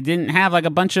 and they didn't have like a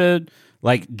bunch of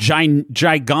like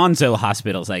giganzo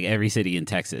hospitals like every city in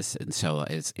Texas, and so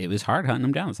it was hard hunting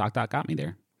them down. ZocDoc got me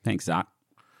there. Thanks, Zoc.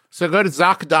 So go to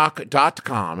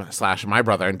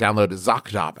ZocDoc.com/mybrother and download the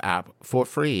ZocDoc app for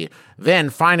free. Then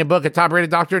find and book a top-rated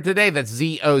doctor today. That's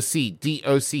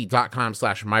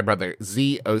ZocDoc.com/mybrother.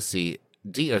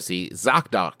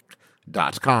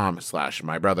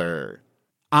 ZocDoc.com/mybrother.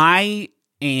 I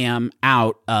am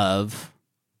out of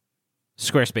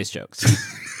Squarespace jokes.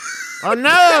 Oh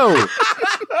no!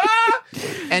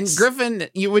 And Griffin,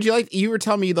 you were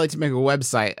telling me you'd like to make a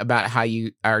website about how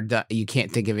you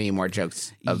can't think of any more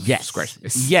jokes of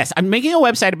Squarespace. Yes, I'm making a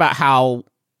website about how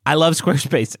I love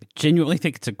Squarespace. I genuinely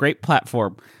think it's a great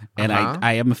platform, and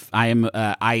I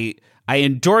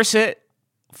endorse it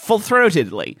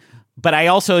full-throatedly. But I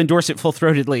also endorse it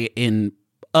full-throatedly in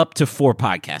up to 4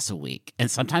 podcasts a week.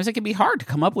 And sometimes it can be hard to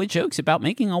come up with jokes about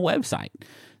making a website.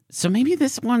 So maybe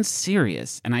this one's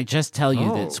serious. And I just tell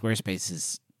you that Squarespace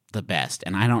is the best.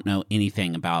 And I don't know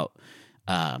anything about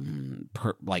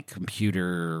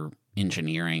computer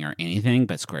engineering or anything,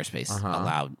 but Squarespace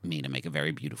allowed me to make a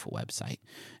very beautiful website.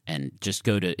 And just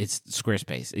it's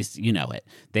Squarespace. You know it.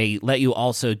 They let you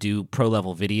also do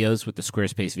pro-level videos with the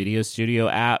Squarespace Video Studio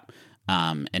app.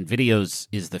 And videos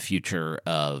is the future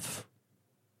of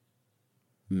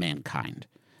mankind.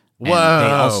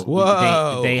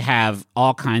 Whoa. They have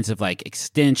all kinds of like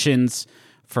extensions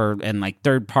and like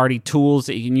third-party tools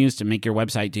that you can use to make your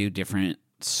website do different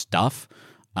stuff.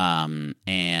 They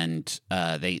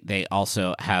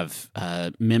also have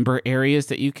member areas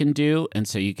that you can do, and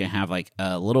so you can have like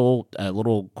a little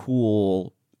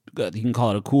cool, you can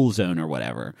call it a cool zone or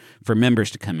whatever, for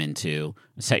members to come into,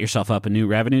 set yourself up a new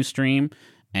revenue stream,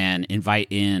 and invite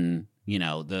in, you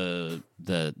know, the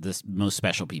most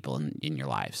special people in your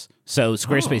lives. So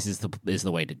Squarespace is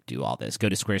the way to do all this. Go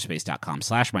to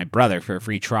squarespace.com/mybrother for a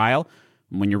free trial.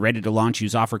 When you're ready to launch,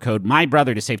 use offer code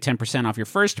MYBROTHER to save 10% off your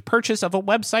first purchase of a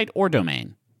website or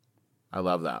domain. I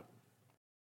love that.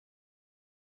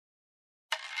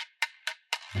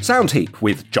 Soundheap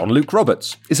with John Luke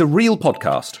Roberts is a real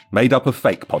podcast made up of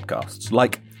fake podcasts.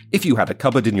 Like, if you had a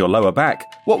cupboard in your lower back,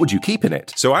 what would you keep in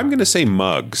it? So I'm going to say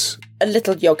mugs. A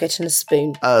little yogurt and a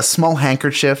spoon. A small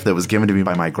handkerchief that was given to me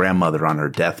by my grandmother on her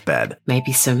deathbed.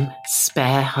 Maybe some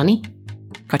spare honey.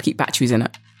 I'd keep batteries in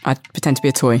it. I'd pretend to be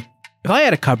a toy. If I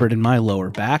had a cupboard in my lower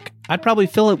back, I'd probably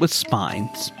fill it with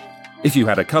spines. If you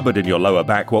had a cupboard in your lower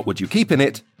back, what would you keep in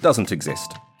it? Doesn't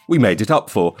exist. We made it up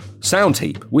for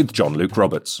Soundheap with John Luke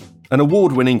Roberts, an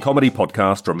award-winning comedy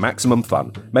podcast from Maximum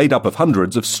Fun, made up of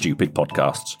hundreds of stupid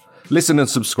podcasts. Listen and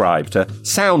subscribe to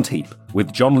Soundheap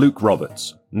with John Luke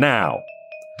Roberts now.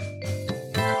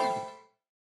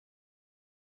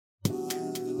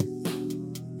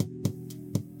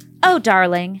 Oh,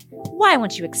 darling, why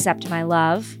won't you accept my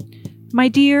love? My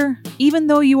dear, even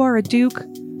though you are a duke,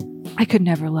 I could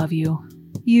never love you.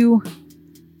 You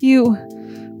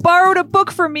borrowed a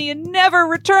book from me and never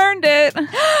returned it.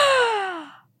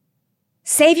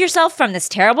 Save yourself from this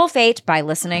terrible fate by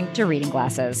listening to Reading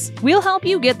Glasses. We'll help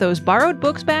you get those borrowed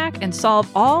books back and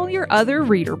solve all your other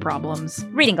reader problems.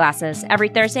 Reading Glasses, every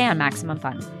Thursday on Maximum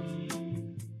Fun.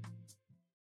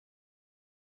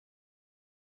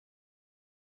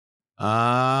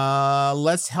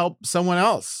 Let's help someone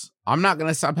else. I'm not going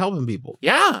to stop helping people.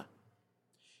 Yeah.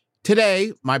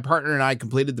 Today, my partner and I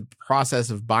completed the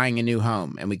process of buying a new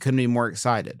home, and we couldn't be more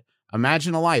excited.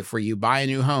 Imagine a life where you buy a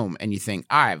new home and you think,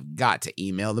 I've got to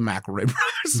email the McElroy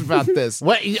brothers about this.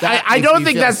 What? I don't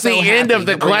think that's the end of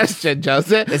the question,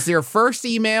 Joseph. It's your first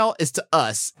email is to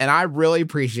us, and I really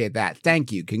appreciate that.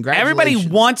 Thank you. Congratulations. Everybody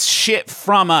wants shit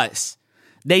from us.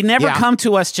 They never come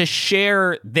to us to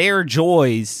share their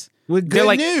joys. With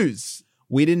good news.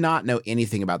 We did not know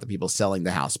anything about the people selling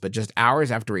the house, but just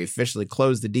hours after we officially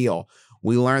closed the deal,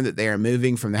 we learned that they are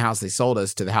moving from the house they sold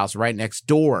us to the house right next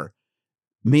door,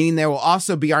 meaning they will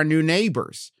also be our new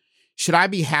neighbors. Should I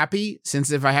be happy, since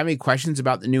if I have any questions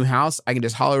about the new house, I can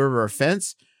just holler over a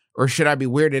fence? Or should I be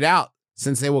weirded out,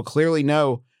 since they will clearly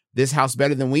know this house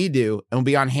better than we do and will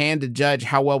be on hand to judge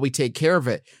how well we take care of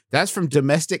it? That's from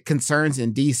Domestic Concerns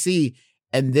in D.C.,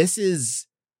 and this is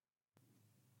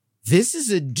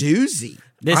a doozy.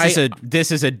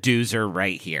 This is a doozer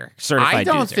right here. Certified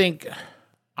doozer.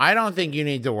 I don't think you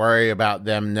need to worry about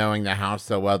them knowing the house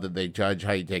so well that they judge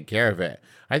how you take care of it.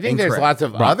 I think there's lots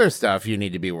of other stuff you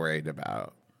need to be worried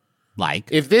about. Like?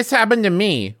 If this happened to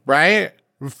me, right?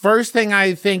 First thing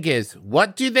I think is,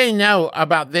 what do they know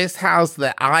about this house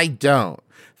that I don't?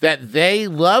 That they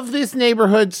love this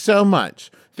neighborhood so much.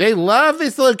 They love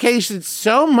this location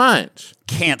so much.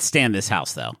 Can't stand this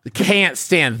house, though. Can't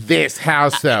stand this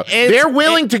house, though. They're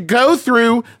willing to go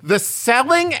through the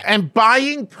selling and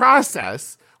buying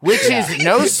process, which is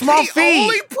no small feat. The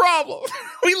only problem.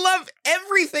 We love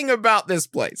everything about this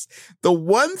place. The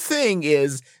one thing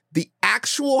is the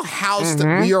actual house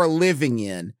that we are living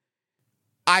in.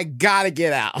 I gotta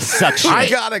get out. I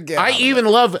gotta get out. I even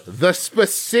love the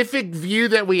specific view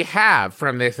that we have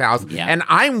from this house. Yeah. And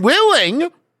I'm willing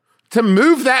to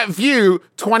move that view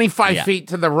 25 feet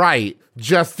to the right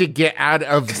just to get out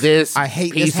of this I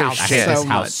hate piece this house of shit. I hate this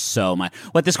house so much.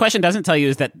 What this question doesn't tell you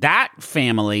is that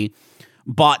family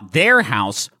bought their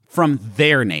house from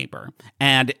their neighbor.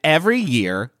 And every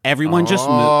year, everyone just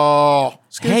moved.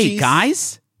 Hey,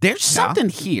 guys, there's something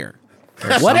here.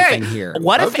 There's something here.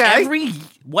 What if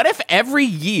every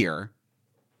year,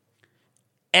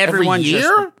 everyone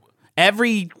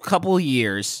every couple of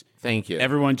years, thank you,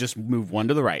 everyone just move one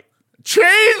to the right.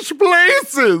 Change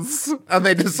places. And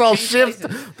they just all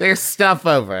shift their stuff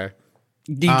over.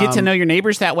 Do you get to know your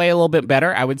neighbors that way a little bit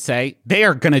better? I would say they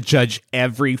are going to judge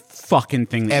every fucking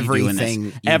thing that you do in this.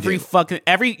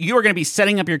 You are going to be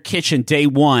setting up your kitchen day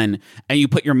one, and you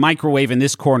put your microwave in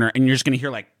this corner, and you're just going to hear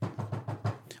like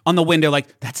on the window,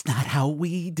 like, that's not how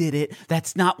we did it.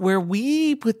 That's not where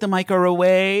we put the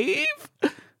microwave.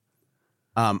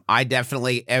 I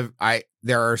definitely, I've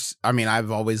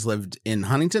always lived in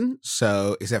Huntington.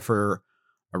 So except for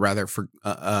rather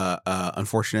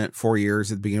unfortunate 4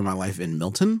 years at the beginning of my life in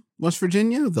Milton, West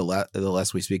Virginia. The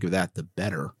less we speak of that, the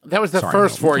better. That was the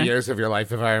first 4 years of your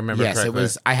life, if I remember correctly. Yes, it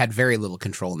was. I had very little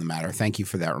control in the matter. Thank you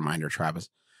for that reminder, Travis.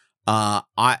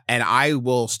 I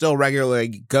will still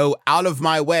regularly go out of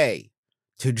my way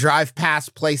to drive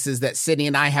past places that Sydney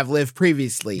and I have lived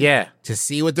previously. Yeah. To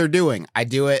see what they're doing. I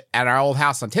do it at our old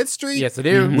house on 10th Street. Yes, I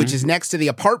do. Which is next to the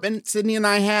apartment Sydney and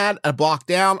I had a block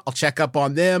down. I'll check up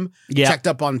on them. Yeah. Checked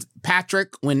up on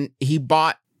Patrick when he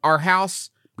bought our house.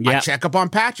 Yeah. I check up on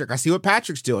Patrick. I see what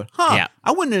Patrick's doing. Yeah.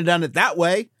 I wouldn't have done it that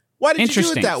way. Why did you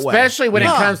do it that way? Especially when it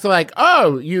comes to like,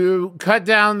 oh, you cut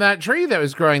down that tree that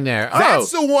was growing there.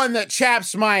 That's the one that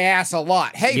chaps my ass a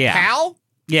lot. Hey, pal.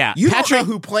 Yeah. You don't know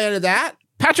who planted that.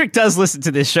 Patrick does listen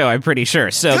to this show, I'm pretty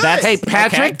sure. So that's hey,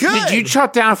 Patrick, did you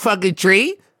chop down a fucking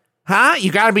tree? Huh?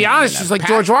 You got to be honest, just like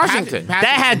George Washington. That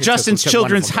had Justin's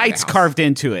Children's Heights carved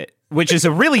into it, which is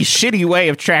a really shitty way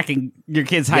of tracking your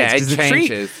kids' heights. Yeah, it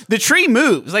changes. The tree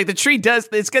moves. Like the tree does.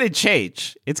 It's going to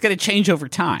change. It's going to change over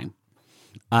time.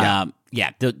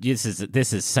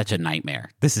 This is such a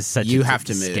nightmare. This is such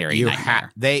a scary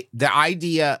nightmare.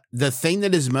 The thing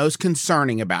that is most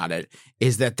concerning about it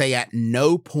is that they at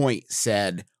no point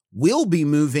said, we'll be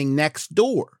moving next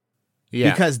door.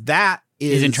 Yeah. Because that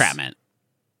is entrapment.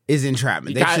 They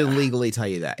should legally tell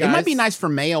you that. Guys, it might be nice for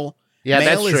mail. Yeah, mail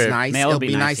that's is true. nice. Mail It'll would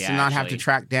be nice to not have to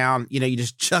track down. You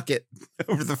just chuck it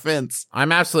over the fence.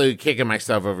 I'm absolutely kicking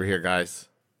myself over here, guys.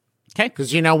 Okay.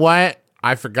 Because you know what?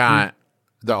 I forgot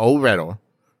the old riddle.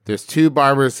 There's 2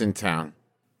 barbers in town,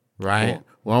 right? Cool.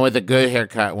 One with a good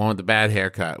haircut, one with a bad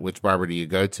haircut. Which barber do you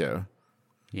go to?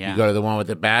 Yeah. You go to the one with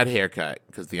the bad haircut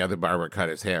because the other barber cut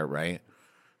his hair, right?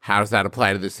 How does that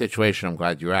apply to this situation? I'm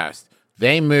glad you asked.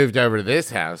 They moved over to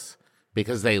this house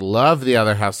because they love the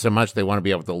other house so much they want to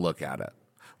be able to look at it.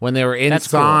 When they were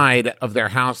inside of their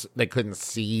house, they couldn't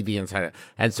see the inside.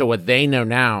 And so what they know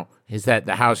now is that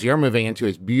the house you're moving into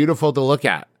is beautiful to look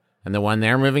at. And the one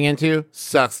they're moving into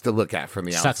sucks to look at from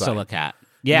the outside. Sucks to look at.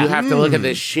 Yeah. You have to look at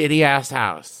this shitty ass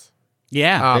house.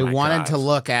 Yeah. They wanted to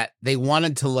look at their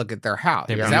house.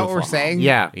 Is that what we're saying?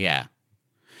 Yeah. Yeah.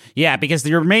 Yeah, because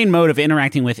your main mode of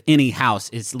interacting with any house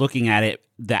is looking at it,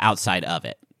 the outside of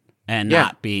it, and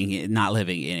not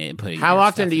living in it and putting. How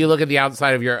often do you look at the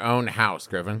outside of your own house,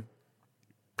 Griffin?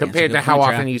 Compared to how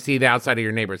often you see the outside of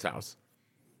your neighbor's house?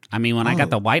 I mean, when I got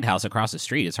the White House across the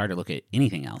street, it's hard to look at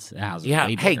anything else. The house is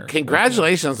way Hey, bigger.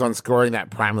 congratulations on scoring that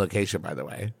prime location, by the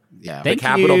way. Yeah. Thank the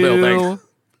Capitol you. building.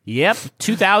 Yep,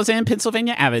 2000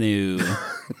 Pennsylvania Avenue.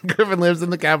 Griffin lives in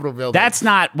the Capitol building. That's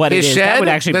not what His it is. shed, That would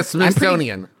actually the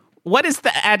Smithsonian. What is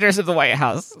the address of the White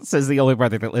House? Says the only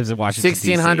brother that lives in Washington,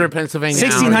 1600 Pennsylvania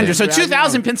 1600. So Avenue.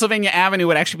 2000 Pennsylvania Avenue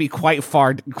would actually be quite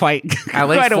far, at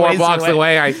least 4 blocks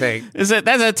away, I think. That's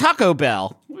a Taco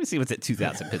Bell. Let me see what's at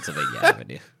 2000 Pennsylvania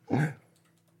Avenue.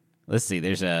 Let's see.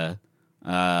 There's a.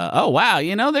 Oh wow!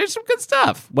 There's some good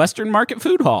stuff. Western Market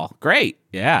Food Hall. Great.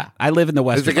 Yeah, I live in the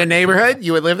Western. Is it a good neighborhood?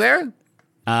 You would live there?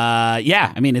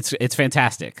 Yeah. I mean, it's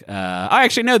fantastic. I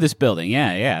actually know this building.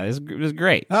 Yeah. It was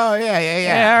great. Oh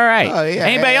yeah. All right. Oh, yeah,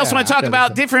 Anybody else want to talk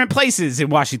about different places in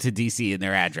Washington D.C. and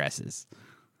their addresses?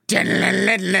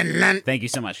 Thank you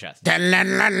so much, Justin. I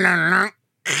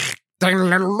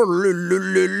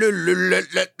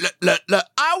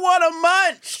want a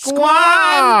munch, squad.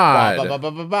 I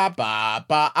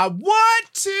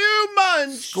want to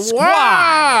munch,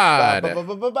 squad.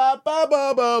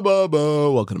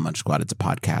 Welcome to Munch Squad. It's a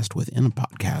podcast within a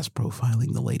podcast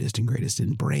profiling the latest and greatest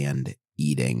in brand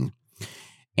eating.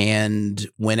 And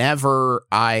whenever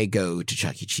I go to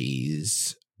Chuck E.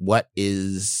 Cheese, what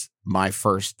is my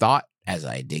first thought as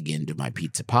I dig into my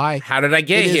pizza pie? How did I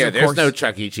get here? There's no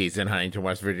Chuck E. Cheese in Huntington,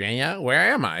 West Virginia.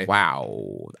 Where am I?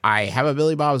 Wow. I have a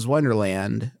Billy Bob's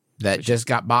Wonderland that just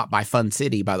got bought by Fun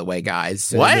City, by the way, guys.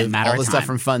 So what? All the stuff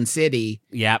from Fun City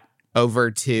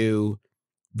over to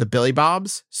the Billy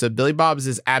Bob's. So Billy Bob's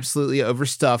is absolutely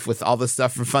overstuffed with all the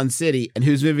stuff from Fun City. And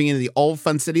who's moving into the old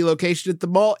Fun City location at the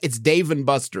mall? It's Dave and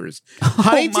Buster's.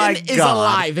 Huntington is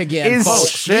alive again.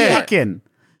 Shit.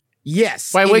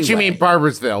 Yes. By which you mean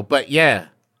Barboursville, but yeah.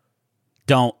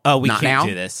 We not can't now.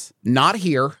 do this. Not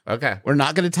here. Okay. We're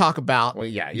not going to talk about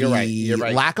you're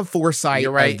right. Lack of foresight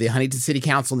of the Huntington City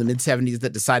Council in the mid-'70s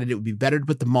that decided it would be better to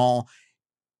put the mall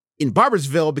in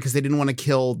Barboursville because they didn't want to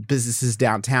kill businesses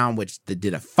downtown, which they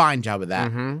did a fine job of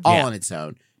that all on its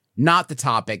own. Not the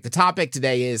topic. The topic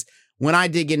today is when I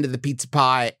dig into the pizza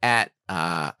pie at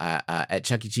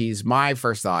Chuck E. Cheese, my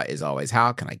first thought is always,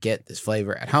 how can I get this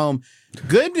flavor at home?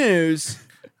 Good news.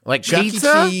 Like Chuck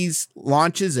pizza? E. Cheese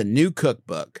launches a new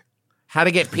cookbook. How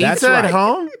to get pizza at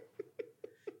home?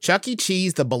 Chuck E.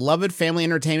 Cheese, the beloved family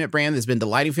entertainment brand that's been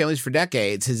delighting families for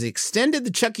decades, has extended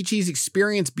the Chuck E. Cheese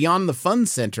experience beyond the fun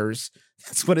centers.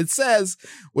 That's what it says,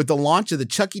 with the launch of the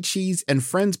Chuck E. Cheese and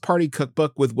Friends Party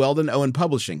Cookbook with Weldon Owen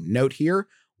Publishing. Note here,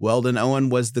 Weldon Owen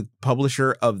was the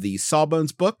publisher of the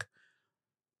Sawbones book.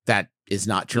 That is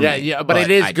not true. Yeah, but it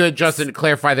is good, Justin, to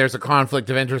clarify there's a conflict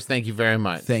of interest. Thank you very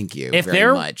much. Thank you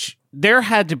very much. There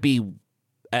had to be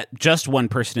just one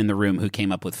person in the room who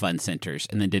came up with fun centers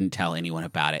and then didn't tell anyone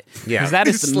about it. Yeah. Because that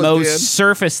is the most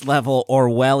surface level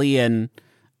Orwellian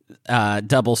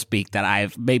doublespeak that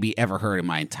I've maybe ever heard in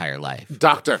my entire life.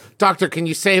 Doctor, can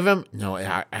you save him? No,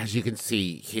 as you can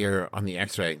see here on the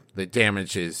x-ray, the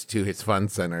damage is to his fun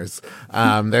centers.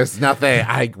 There's nothing,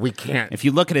 we can't. If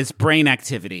you look at his brain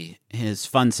activity, his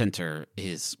fun center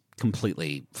is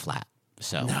completely flat.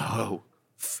 So no.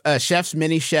 Chefs,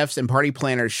 mini chefs, and party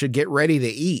planners should get ready to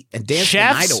eat and dance the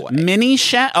night away. Mini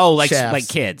chef? Oh, like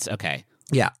kids. Okay.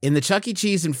 Yeah. In the Chuck E.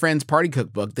 Cheese and Friends Party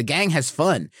Cookbook, the gang has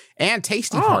fun and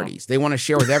tasty parties they want to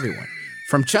share with everyone.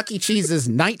 From Chuck E. Cheese's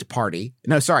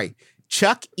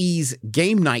Chuck E.'s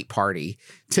game night party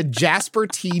to Jasper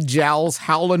T. Jowl's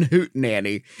Howlin'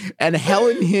 Hootenanny and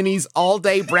Helen Henny's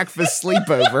all-day breakfast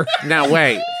sleepover. Now,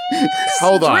 wait.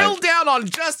 Hold on. Drill down on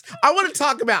I want to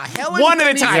talk about Helen One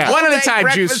Henny's at a time. One at a time,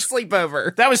 breakfast Juice.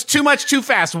 sleepover. That was too much too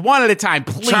fast. One at a time,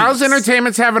 please. Charles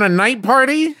Entertainment's having a night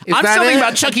party? I'm talking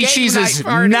about Chuck E. Cheese's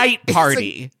night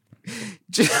party.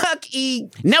 Chuck E.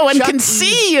 No one can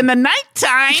see in the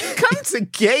nighttime. Come to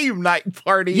game night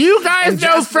party. You guys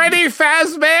know Freddy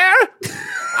Fazbear?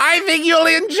 I think you'll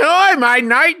enjoy my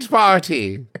night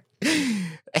party.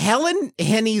 Helen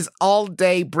Henny's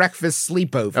all-day breakfast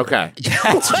sleepover. Okay.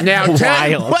 Now,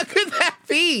 what could that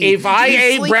be? If I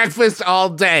ate breakfast all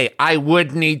day, I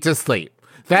would need to sleep.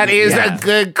 That is a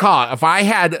good call. If I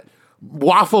had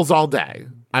waffles all day,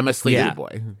 I'm a sleepy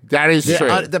boy. That is true.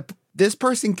 This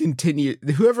person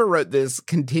whoever wrote this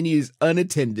continues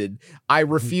unattended. I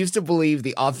refuse to believe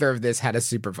the author of this had a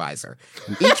supervisor.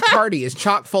 Each party is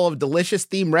chock full of delicious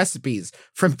themed recipes,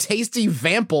 from tasty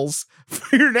Vamples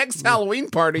for your next Halloween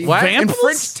party. What?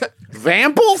 Vamples?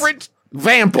 Vamples?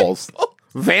 Vamples.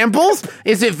 Vamples?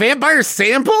 Is it vampire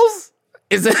samples?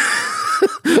 Is it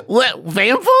what?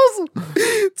 Vamples?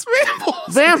 It's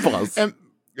Vamples. Vamples. And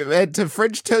to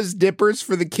French toast dippers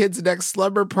for the kids' next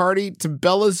slumber party, to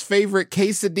Bella's favorite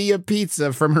quesadilla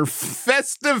pizza from her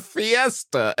festive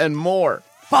fiesta, and more.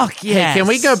 Fuck yes. Hey, can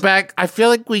we go back? I feel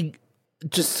like we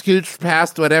just scooched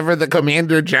past whatever the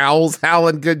Commander Jowl's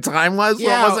Howlin' Good Time was.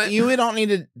 Yeah, what was it? You don't need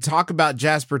to talk about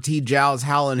Jasper T. Jowl's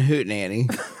Howlin' Hootenanny.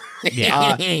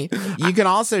 Yeah. You can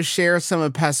also share some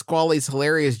of Pasquale's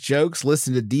hilarious jokes,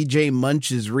 listen to DJ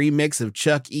Munch's remix of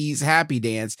Chuck E.'s Happy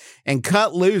Dance, and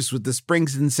cut loose with the spring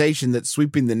sensation that's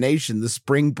sweeping the nation, the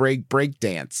Spring Break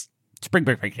Breakdance. Spring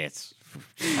Break Breakdance.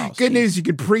 Good news, you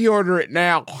can pre-order it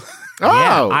now.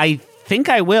 Yeah, I think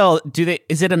I will.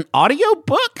 Is it an audio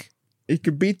book? It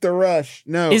could beat the rush.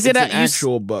 No, it's an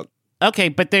actual book. Okay,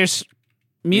 but there's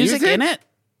music in it?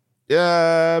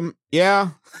 Yeah.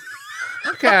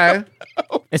 Okay.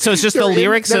 And so it's just the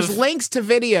lyrics there's links to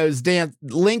videos,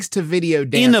 links to video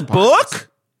dance in the parts.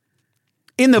 book?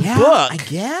 In the book? I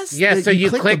guess. Yeah, so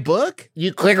you click the book?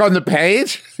 You click on the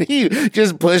page, you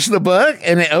just push the book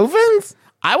and it opens?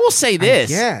 I will say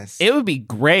this. Yes. It would be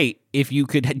great if you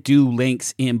could do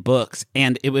links in books,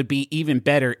 and it would be even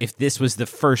better if this was the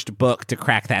first book to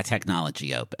crack that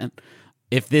technology open.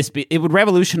 It would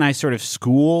revolutionize sort of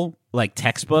school, like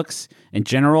textbooks in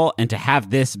general, and to have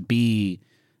this be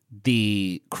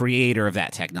the creator of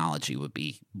that technology would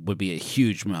be a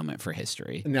huge moment for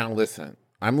history. Now listen,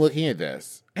 I'm looking at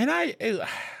this, and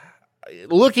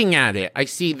looking at it, I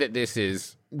see that this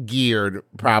is geared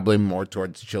probably more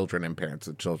towards children and parents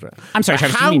of children. I'm sorry,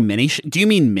 Travis, do you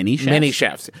mean mini chefs? Mini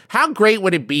chefs. How great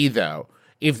would it be, though,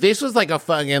 if this was like a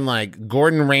fucking like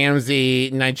Gordon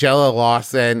Ramsay, Nigella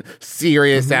Lawson,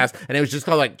 serious ass, and it was just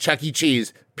called like Chuck E.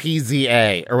 Cheese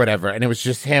PZA or whatever, and it was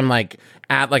just him like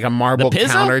at like a marble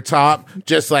countertop,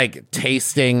 just like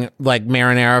tasting like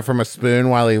marinara from a spoon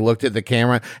while he looked at the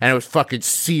camera, and it was fucking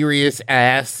serious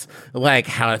ass like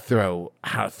how to throw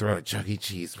a Chuck E.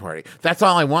 Cheese party. That's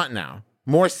all I want now.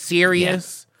 More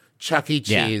serious Chuck E.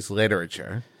 Cheese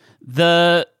literature.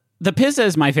 The Pizza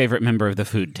is my favorite member of the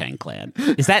Food Tank Clan.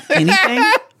 Is that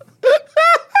anything?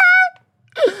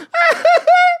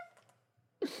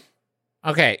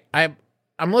 Okay, I'm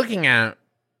looking at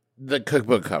the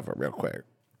cookbook cover real quick.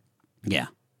 Yeah.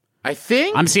 I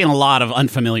think I'm seeing a lot of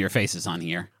unfamiliar faces on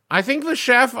here. I think the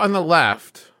chef on the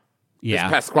left is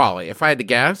Pasquale, if I had to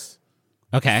guess.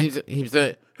 Okay. He's who's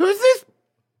this?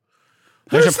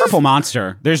 There's a purple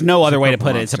monster. There's no other way to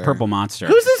put it. It's a purple monster.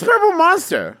 Who's this purple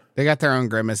monster? They got their own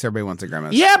grimace. Everybody wants a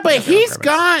grimace. Yeah, but he's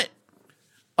got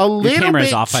a little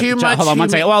bit off. too much. Hold on one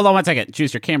second. Hold on 1 second.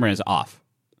 Juice, your camera is off.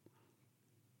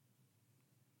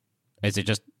 Is it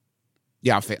just?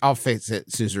 Yeah, I'll fix it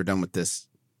as soon as we're done with this.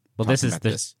 Well, this is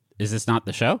this. Is this not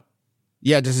the show?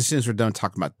 Yeah, just as soon as we're done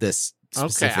talking about this.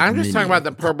 Okay, I'm just talking about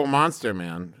the purple monster,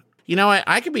 man. You know what?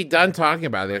 I could be done talking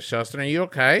about this, Justin. Are you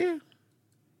okay?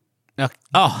 Okay.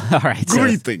 Oh, all right.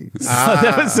 Greetings. So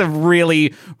that was a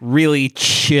really, really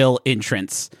chill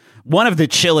entrance. One of the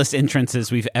chillest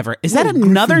entrances we've ever. Is that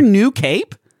another Griffin. new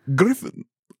cape? Griffin,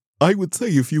 I would say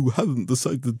if you hadn't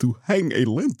decided to hang a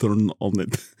lantern on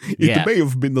it, it may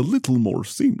have been a little more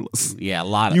seamless. Yeah, a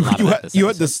lot of you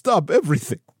had to stop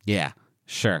everything. Yeah,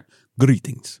 sure.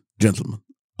 Greetings, gentlemen.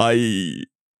 I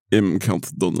am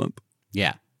Count Donut.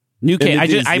 Yeah. New cape.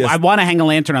 I want to hang a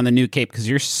lantern on the new cape because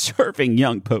you're serving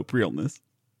young Pope realness.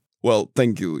 Well,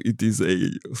 thank you. It is a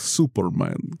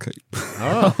Superman cape.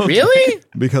 Oh, really?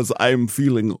 Because I'm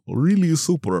feeling really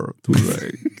super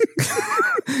today.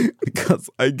 Because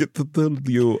I get to tell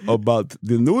you about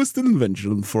the newest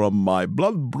invention from my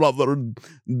blood brother,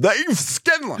 Dave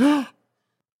Scanlon,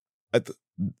 at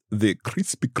the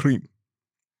Krispy Kreme.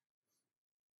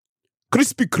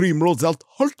 Krispy Kreme rolls out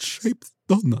heart-shaped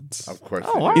donuts. Of course.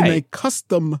 In a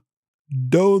custom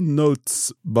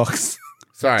donuts box.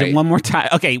 Sorry. One more time.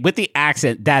 Okay, with the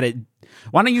accent,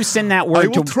 why don't you send that word I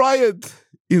will try it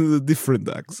in a different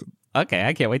accent. Okay,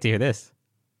 I can't wait to hear this.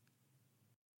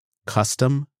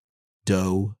 Custom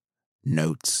dough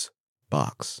notes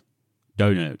box.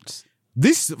 Donuts.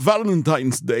 This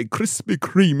Valentine's Day, Krispy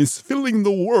Kreme is filling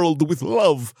the world with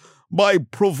love by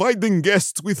providing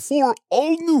guests with 4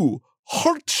 all-new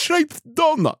heart-shaped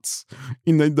donuts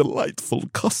in a delightful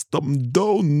custom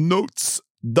dough notes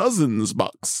dozens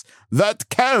box that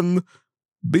can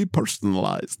be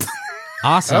personalized.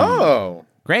 Awesome. Oh,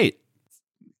 great.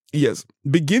 Yes,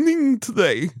 beginning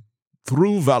today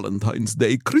through Valentine's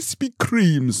Day, Krispy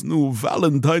Kreme's new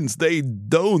Valentine's Day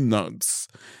Donuts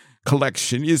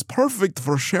collection is perfect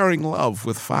for sharing love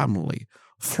with family,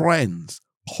 friends,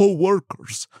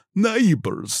 co-workers,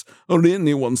 neighbors, or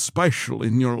anyone special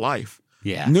in your life.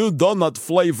 Yeah. New donut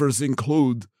flavors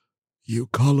include You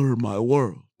Color My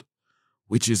World,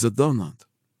 which is a donut.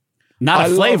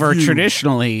 Not a flavor,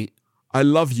 traditionally. I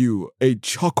love you, a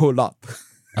chocolate.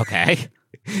 Okay.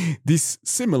 This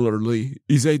similarly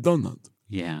is a donut.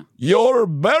 Yeah. You're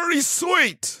very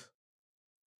sweet.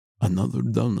 Another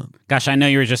donut. Gosh, I know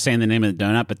you were just saying the name of the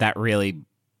donut, but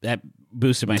that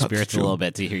boosted my spirits a little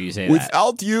bit to hear you say that.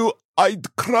 Without you,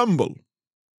 I'd crumble.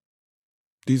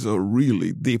 These are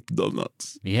really deep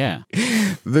donuts. Yeah.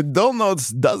 The Donuts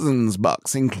Dozens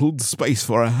box includes space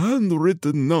for a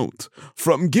handwritten note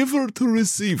from giver to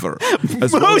receiver,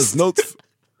 as well as notes.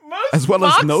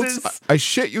 I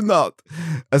shit you not,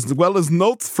 as well as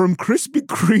notes from Krispy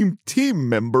Kreme team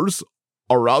members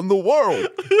around the world.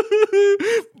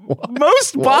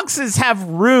 Most boxes have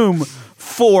room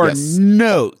for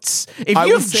notes. If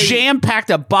you've jam-packed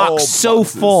a box so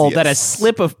full that a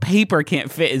slip of paper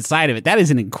can't fit inside of it, that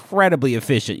is an incredibly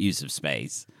efficient use of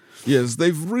space. Yes,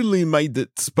 they've really made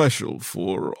it special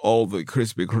for all the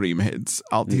Krispy Kreme heads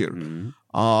out here.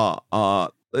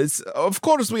 Of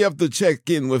course, we have to check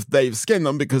in with Dave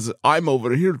Scanlon because I'm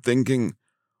over here thinking,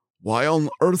 why on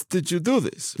earth did you do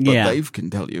this? But Dave can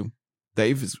tell you.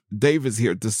 Dave is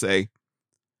here to say,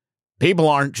 people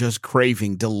aren't just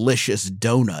craving delicious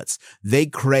donuts. They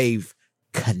crave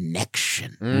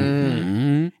connection.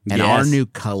 And our new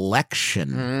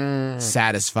collection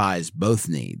satisfies both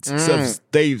needs. Says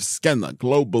Dave Scanlon,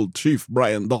 Global Chief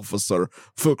Brand Officer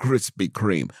for Krispy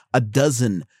Kreme. A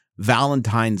dozen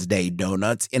Valentine's Day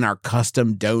donuts in our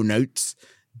custom donuts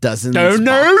dozens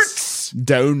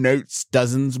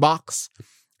box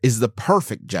is the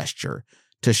perfect gesture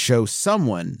to show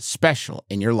someone special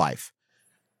in your life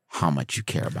how much you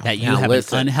care about that you have an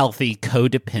unhealthy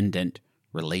codependent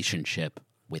relationship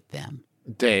with them.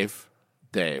 Dave,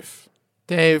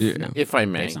 if I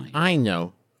may, I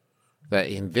know that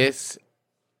in this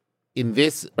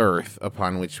earth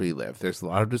upon which we live, there's a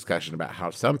lot of discussion about how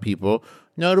some people,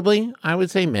 notably, I would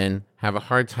say men, have a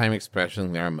hard time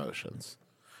expressing their emotions.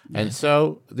 And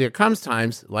so there comes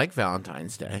times, like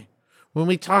Valentine's Day, when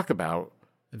we talk about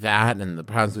that and the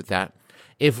problems with that.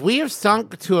 If we have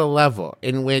sunk to a level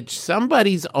in which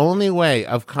somebody's only way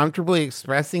of comfortably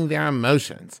expressing their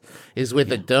emotions is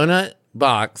with a donut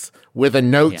box with a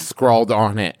note scrawled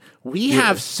on it. We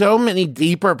have so many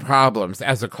deeper problems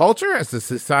as a culture, as a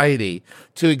society,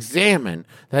 to examine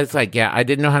that it's like, I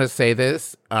didn't know how to say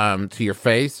this to your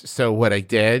face. So what I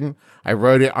did, I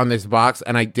wrote it on this box,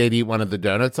 and I did eat one of the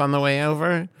donuts on the way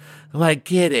over. Like,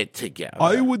 get it together.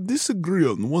 I would disagree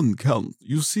on one count.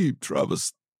 You see,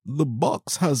 Travis, the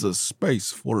box has a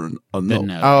space for a note.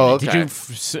 Oh, okay.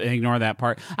 Did you ignore that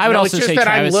part? I would also it's just say, that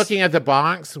Travis, I'm looking at the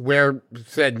box where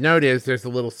said note is. There's a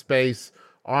little space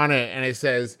on it, and it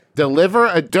says, deliver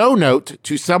a donut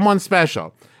to someone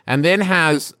special. And then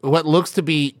has what looks to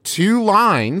be 2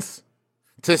 lines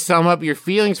to sum up your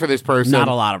feelings for this person. Not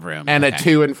a lot of room. And a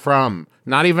to and from.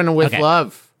 Not even with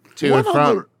love. To and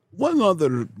from. One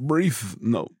other brief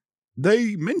note.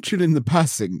 They mention in the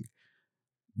passing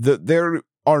that there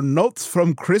are notes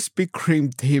from Krispy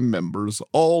Kreme team members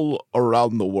all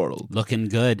around the world. Looking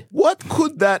good. What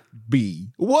could that be?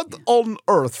 What on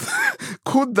earth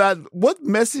what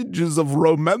messages of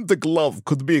romantic love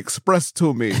could be expressed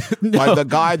to me by the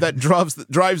guy that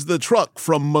drives the truck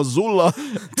from Missoula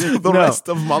to the rest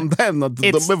of Montana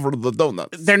to deliver the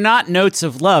donuts? They're not notes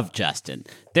of love, Justin.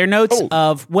 They're notes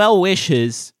of well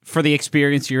wishes for the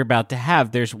experience you're about to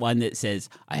have. There's one that says,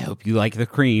 I hope you like the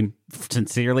cream.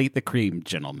 Sincerely, the cream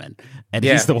gentleman. And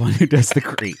he's the one who does the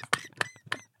cream.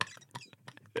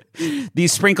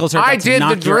 These sprinkles are about to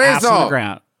knock your ass on the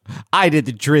ground. I did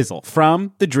the drizzle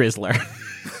from the Drizzler.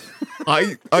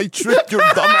 I tricked your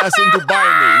dumbass into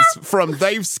buying these from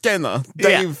Dave Skinner.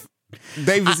 Dave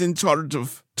is in charge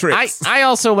of tricks. I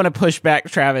also want to push back,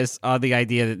 Travis, on the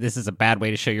idea that this is a bad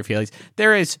way to show your feelings.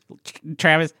 There's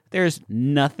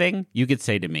nothing you could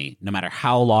say to me, no matter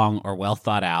how long or well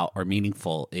thought out or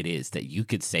meaningful it is, that you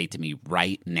could say to me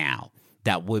right now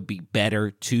that would be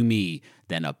better to me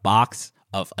than a box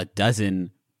of a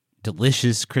dozen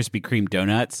delicious Krispy Kreme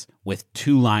donuts with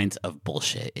 2 lines of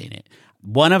bullshit in it.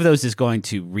 One of those is going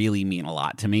to really mean a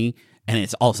lot to me, and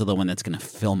it's also the one that's going to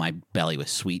fill my belly with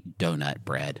sweet donut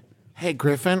bread. Hey,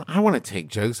 Griffin, I want to take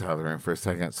jokes out of the room for a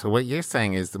second. So what you're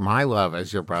saying is my love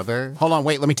as your brother... Hold on,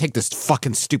 wait, let me take this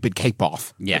fucking stupid cape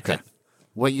off. Yeah, okay.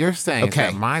 What you're saying is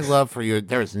that my love for you,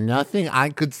 there's nothing I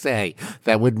could say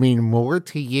that would mean more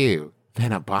to you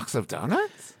than a box of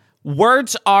donuts?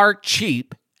 Words are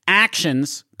cheap.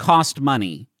 Actions cost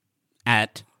money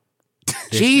at...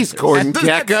 Jeez, Gordon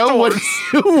Gecko, what do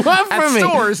you want from me? At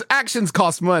stores, actions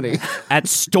cost money. At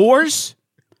stores,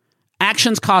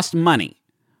 actions cost money.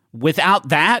 Without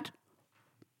that,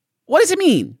 what does it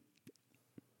mean?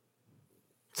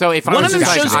 So if I was just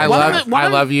like, I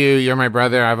love you, you're my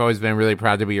brother, I've always been really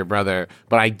proud to be your brother,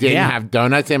 but I didn't have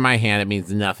donuts in my hand, it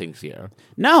means nothing to you.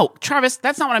 No, Travis,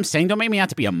 that's not what I'm saying. Don't make me out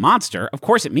to be a monster. Of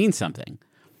course it means something.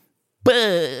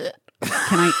 But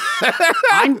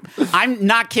can I'm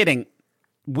not kidding.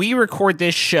 We record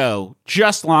this show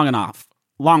just long enough.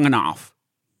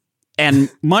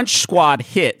 And Munch Squad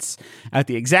hits at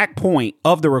the exact point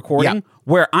of the recording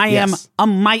where I am a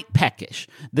mite peckish.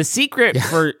 The secret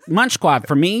for Munch Squad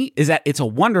for me is that it's a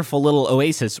wonderful little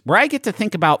oasis where I get to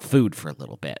think about food for a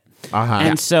little bit.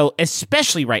 And so,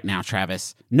 especially right now,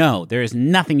 Travis, no, there is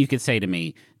nothing you could say to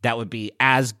me that would be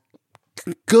as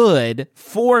good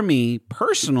for me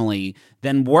personally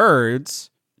than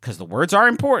words, because the words are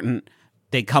important.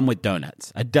 They come with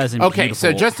donuts. A dozen. Okay,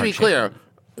 so just to be clear,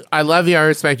 I love you. I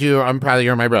respect you. I'm proud that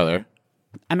you're my brother.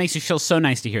 That makes you feel so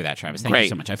nice to hear that, Travis. Thank you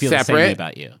so much. I feel the same way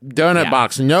about you. Donut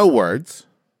box, no words.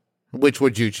 Which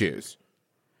would you choose?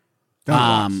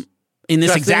 In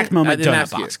this Justin, exact moment,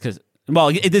 donut box. Because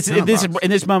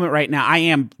in this moment right now, I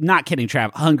am not kidding,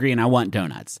 Trav. Hungry and I want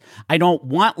donuts. I don't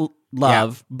want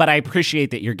love, but I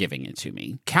appreciate that you're giving it to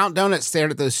me. Count Donuts stared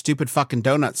at those stupid fucking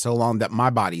donuts so long that my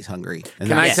body's hungry.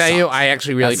 Can I tell you, I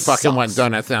actually really fucking want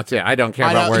donuts now too. I don't care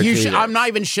about words. I'm not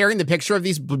even sharing the picture of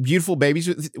these beautiful babies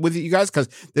with you guys because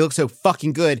they look so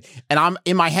fucking good. And I'm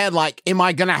in my head like, am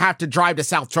I going to have to drive to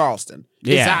South Charleston?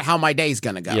 Is that how my day's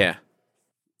going to go? Yeah.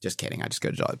 Just kidding. I just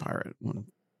go to Jolly Pirate.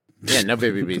 Yeah, no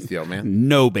baby beats the old man.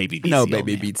 No baby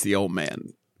beats the old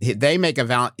man. They make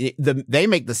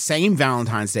the same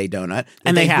Valentine's Day donut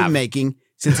and they've been making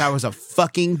since I was a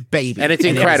fucking baby. And it's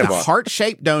incredible. It's a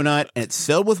heart-shaped donut, and it's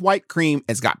filled with white cream.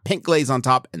 It's got pink glaze on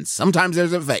top, and sometimes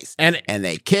there's a face. And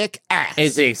they kick ass.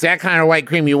 It's the exact kind of white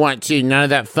cream you want, too. None of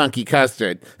that funky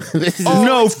custard. This is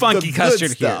no funky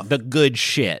custard here. The good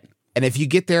shit. And if you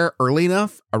get there early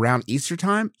enough, around Easter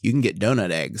time, you can get donut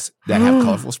eggs that have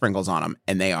colorful sprinkles on them,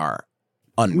 and they are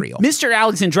unreal. Mr.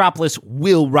 Alexandropoulos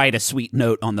will write a sweet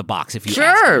note on the box if you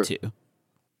ask him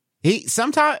to.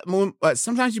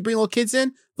 Sometimes you bring little kids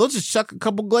in, they'll just chuck a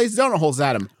couple glazed donut holes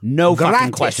at them. No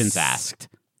fucking questions asked.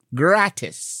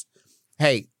 Gratis.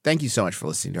 Hey, thank you so much for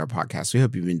listening to our podcast. We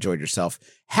hope you've enjoyed yourself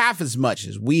half as much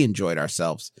as we enjoyed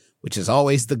ourselves, which is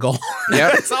always the goal.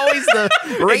 Yep. It's always the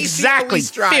exactly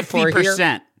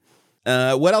 50%.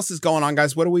 What else is going on,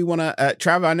 guys? What do we want to?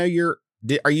 Trav, I know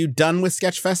are you done with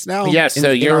Sketchfest now? Yes. So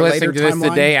you're listening to this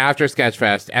the day after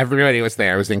Sketchfest. Everybody was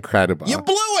there. It was incredible. You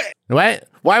blew it. What?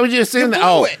 Why would you assume that?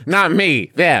 Oh, not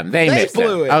me. Them. They missed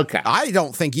blew it. Okay. I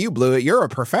don't think you blew it. You're a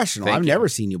professional. I've never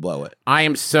seen you blow it. I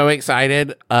am so excited.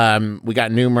 We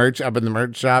got new merch up in the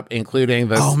merch shop, including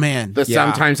the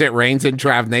Sometimes It Rains in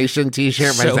Trav Nation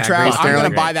t-shirt by Zachary Trav, Sterling. I'm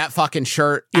going to buy that fucking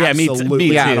shirt. Yeah, absolutely.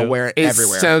 me too. I'm going to wear it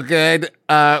everywhere. It's so good.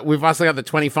 We've also got the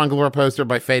 20 Fungalore poster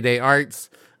by Faye Day Arts.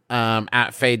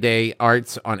 At Faye Day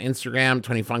Arts on Instagram,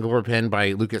 20 Fungalore pin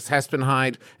by Lucas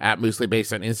Hespenhide at Moosely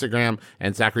Based on Instagram,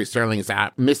 and Zachary Sterling is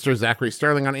at Mr. Zachary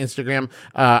Sterling on Instagram.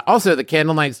 Also, the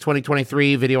Candle Nights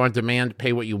 2023 video on demand,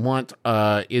 pay what you want,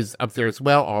 is up there as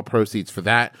well. All proceeds for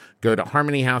that go to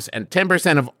Harmony House, and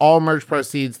 10% of all merch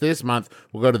proceeds this month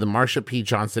will go to the Marsha P.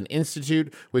 Johnson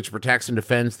Institute, which protects and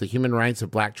defends the human rights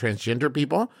of Black transgender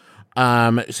people.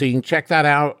 So you can check that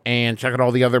out and check out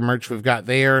all the other merch we've got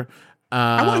there.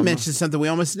 I want to mention something we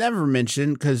almost never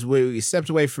mentioned because we stepped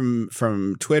away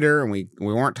from Twitter and we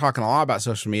weren't talking a lot about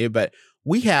social media, but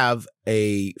we have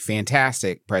a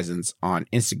fantastic presence on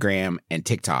Instagram and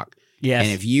TikTok. Yes.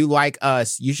 And if you like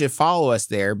us, you should follow us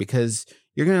there because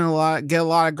you're going to get a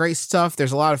lot of great stuff.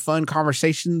 There's a lot of fun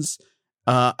conversations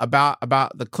about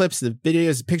the clips, the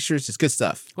videos, the pictures. It's good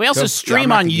stuff. We also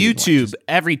stream on YouTube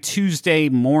every Tuesday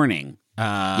morning.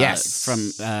 Yes.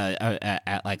 From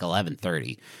at like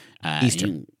 11:30.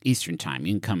 Eastern time.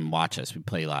 You can come watch us. We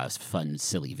play a lot of fun,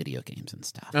 silly video games and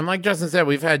stuff. And like Justin said,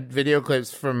 we've had video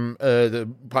clips from the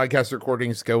podcast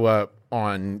recordings go up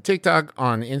on TikTok,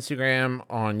 on Instagram,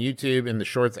 on YouTube, in the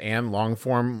shorts and long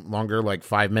form, longer, like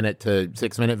 5-minute to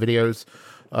 6-minute videos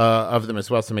of them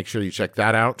as well. So make sure you check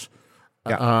that out.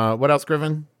 Yeah. What else,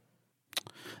 Griffin?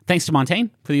 Thanks to Montaigne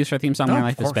for the use of our theme song, My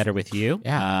Life is Better With You.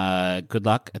 Yeah. Good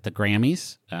luck at the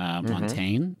Grammys,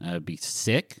 Montaigne. Be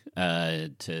sick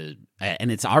and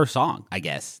it's our song, I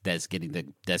guess, that's getting the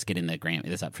Grammy.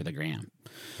 That's up for the Gram.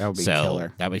 That would be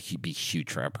killer. That would be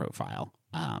huge for our profile.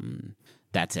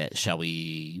 That's it. Shall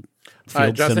we?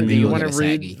 Justin, do you want to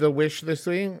read the wish this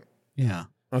week? Yeah.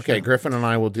 Okay, sure. Griffin and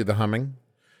I will do the humming.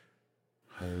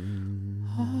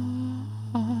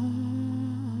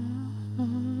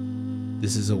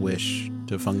 This is a wish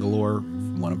to Fungalore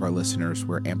from one of our listeners.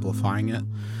 We're amplifying it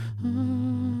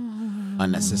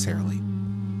unnecessarily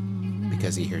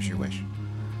because he hears your wish.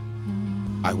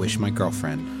 I wish my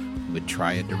girlfriend would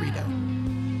try a Dorito,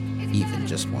 even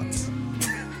just once.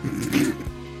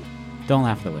 Don't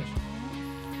laugh at the wish.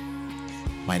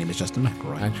 My name is Justin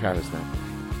McElroy. I'm Travis Mack.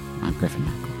 I'm Griffin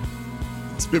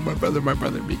McElroy. It's been my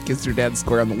brother, me. Kiss your dad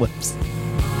square on the lips.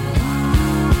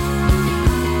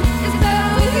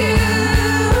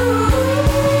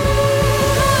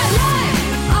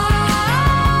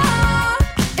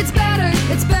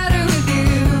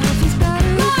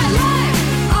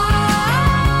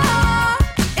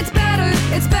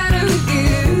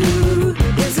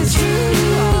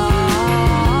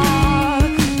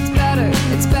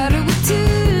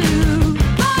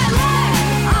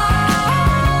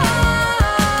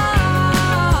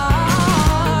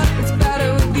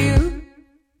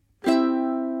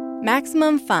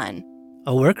 Maximum Fun,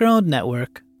 a worker-owned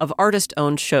network of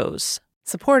artist-owned shows,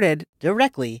 supported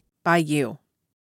directly by you.